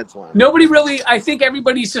Talking Heads one? Nobody really. I think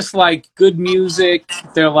everybody's just like good music.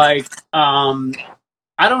 They're like, I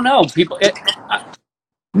don't know.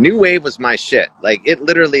 New wave was my shit. It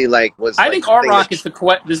literally was. I think art rock is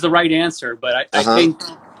the right answer, but I think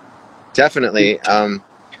definitely.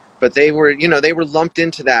 But they were lumped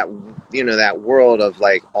into that that world of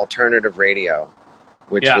alternative radio,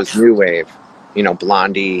 which was new wave.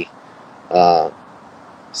 Blondie.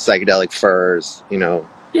 Psychedelic Furs, all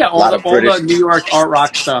the New York art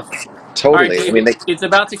rock stuff. Totally. Right, David, it's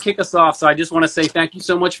about to kick us off, so I just want to say thank you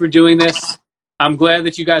so much for doing this. I'm glad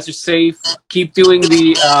that you guys are safe. Keep doing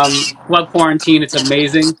the Club Quarantine. It's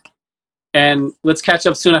amazing. And let's catch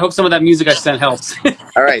up soon. I hope some of that music I sent helps.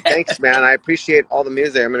 All right. Thanks, man. I appreciate all the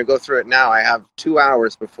music. I'm going to go through it now. I have 2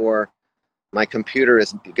 hours before my computer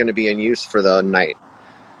is going to be in use for the night.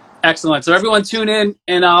 Excellent. So everyone tune in,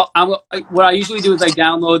 and what I usually do is I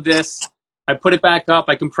download this, I put it back up,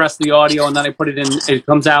 I compress the audio, and then I put it in. It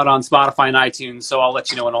comes out on Spotify and iTunes, so I'll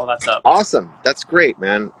let you know when all that's up. Awesome. That's great,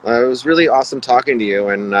 man. It was really awesome talking to you,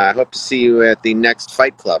 and I hope to see you at the next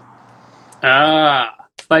Fight Club.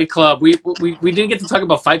 Fight Club. We didn't get to talk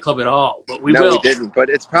about Fight Club at all, but we will. No, we didn't, but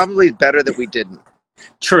it's probably better that we didn't.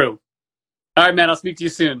 True. All right, man. I'll speak to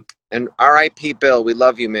you soon. And R.I.P. Bill. We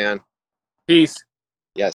love you, man. Peace.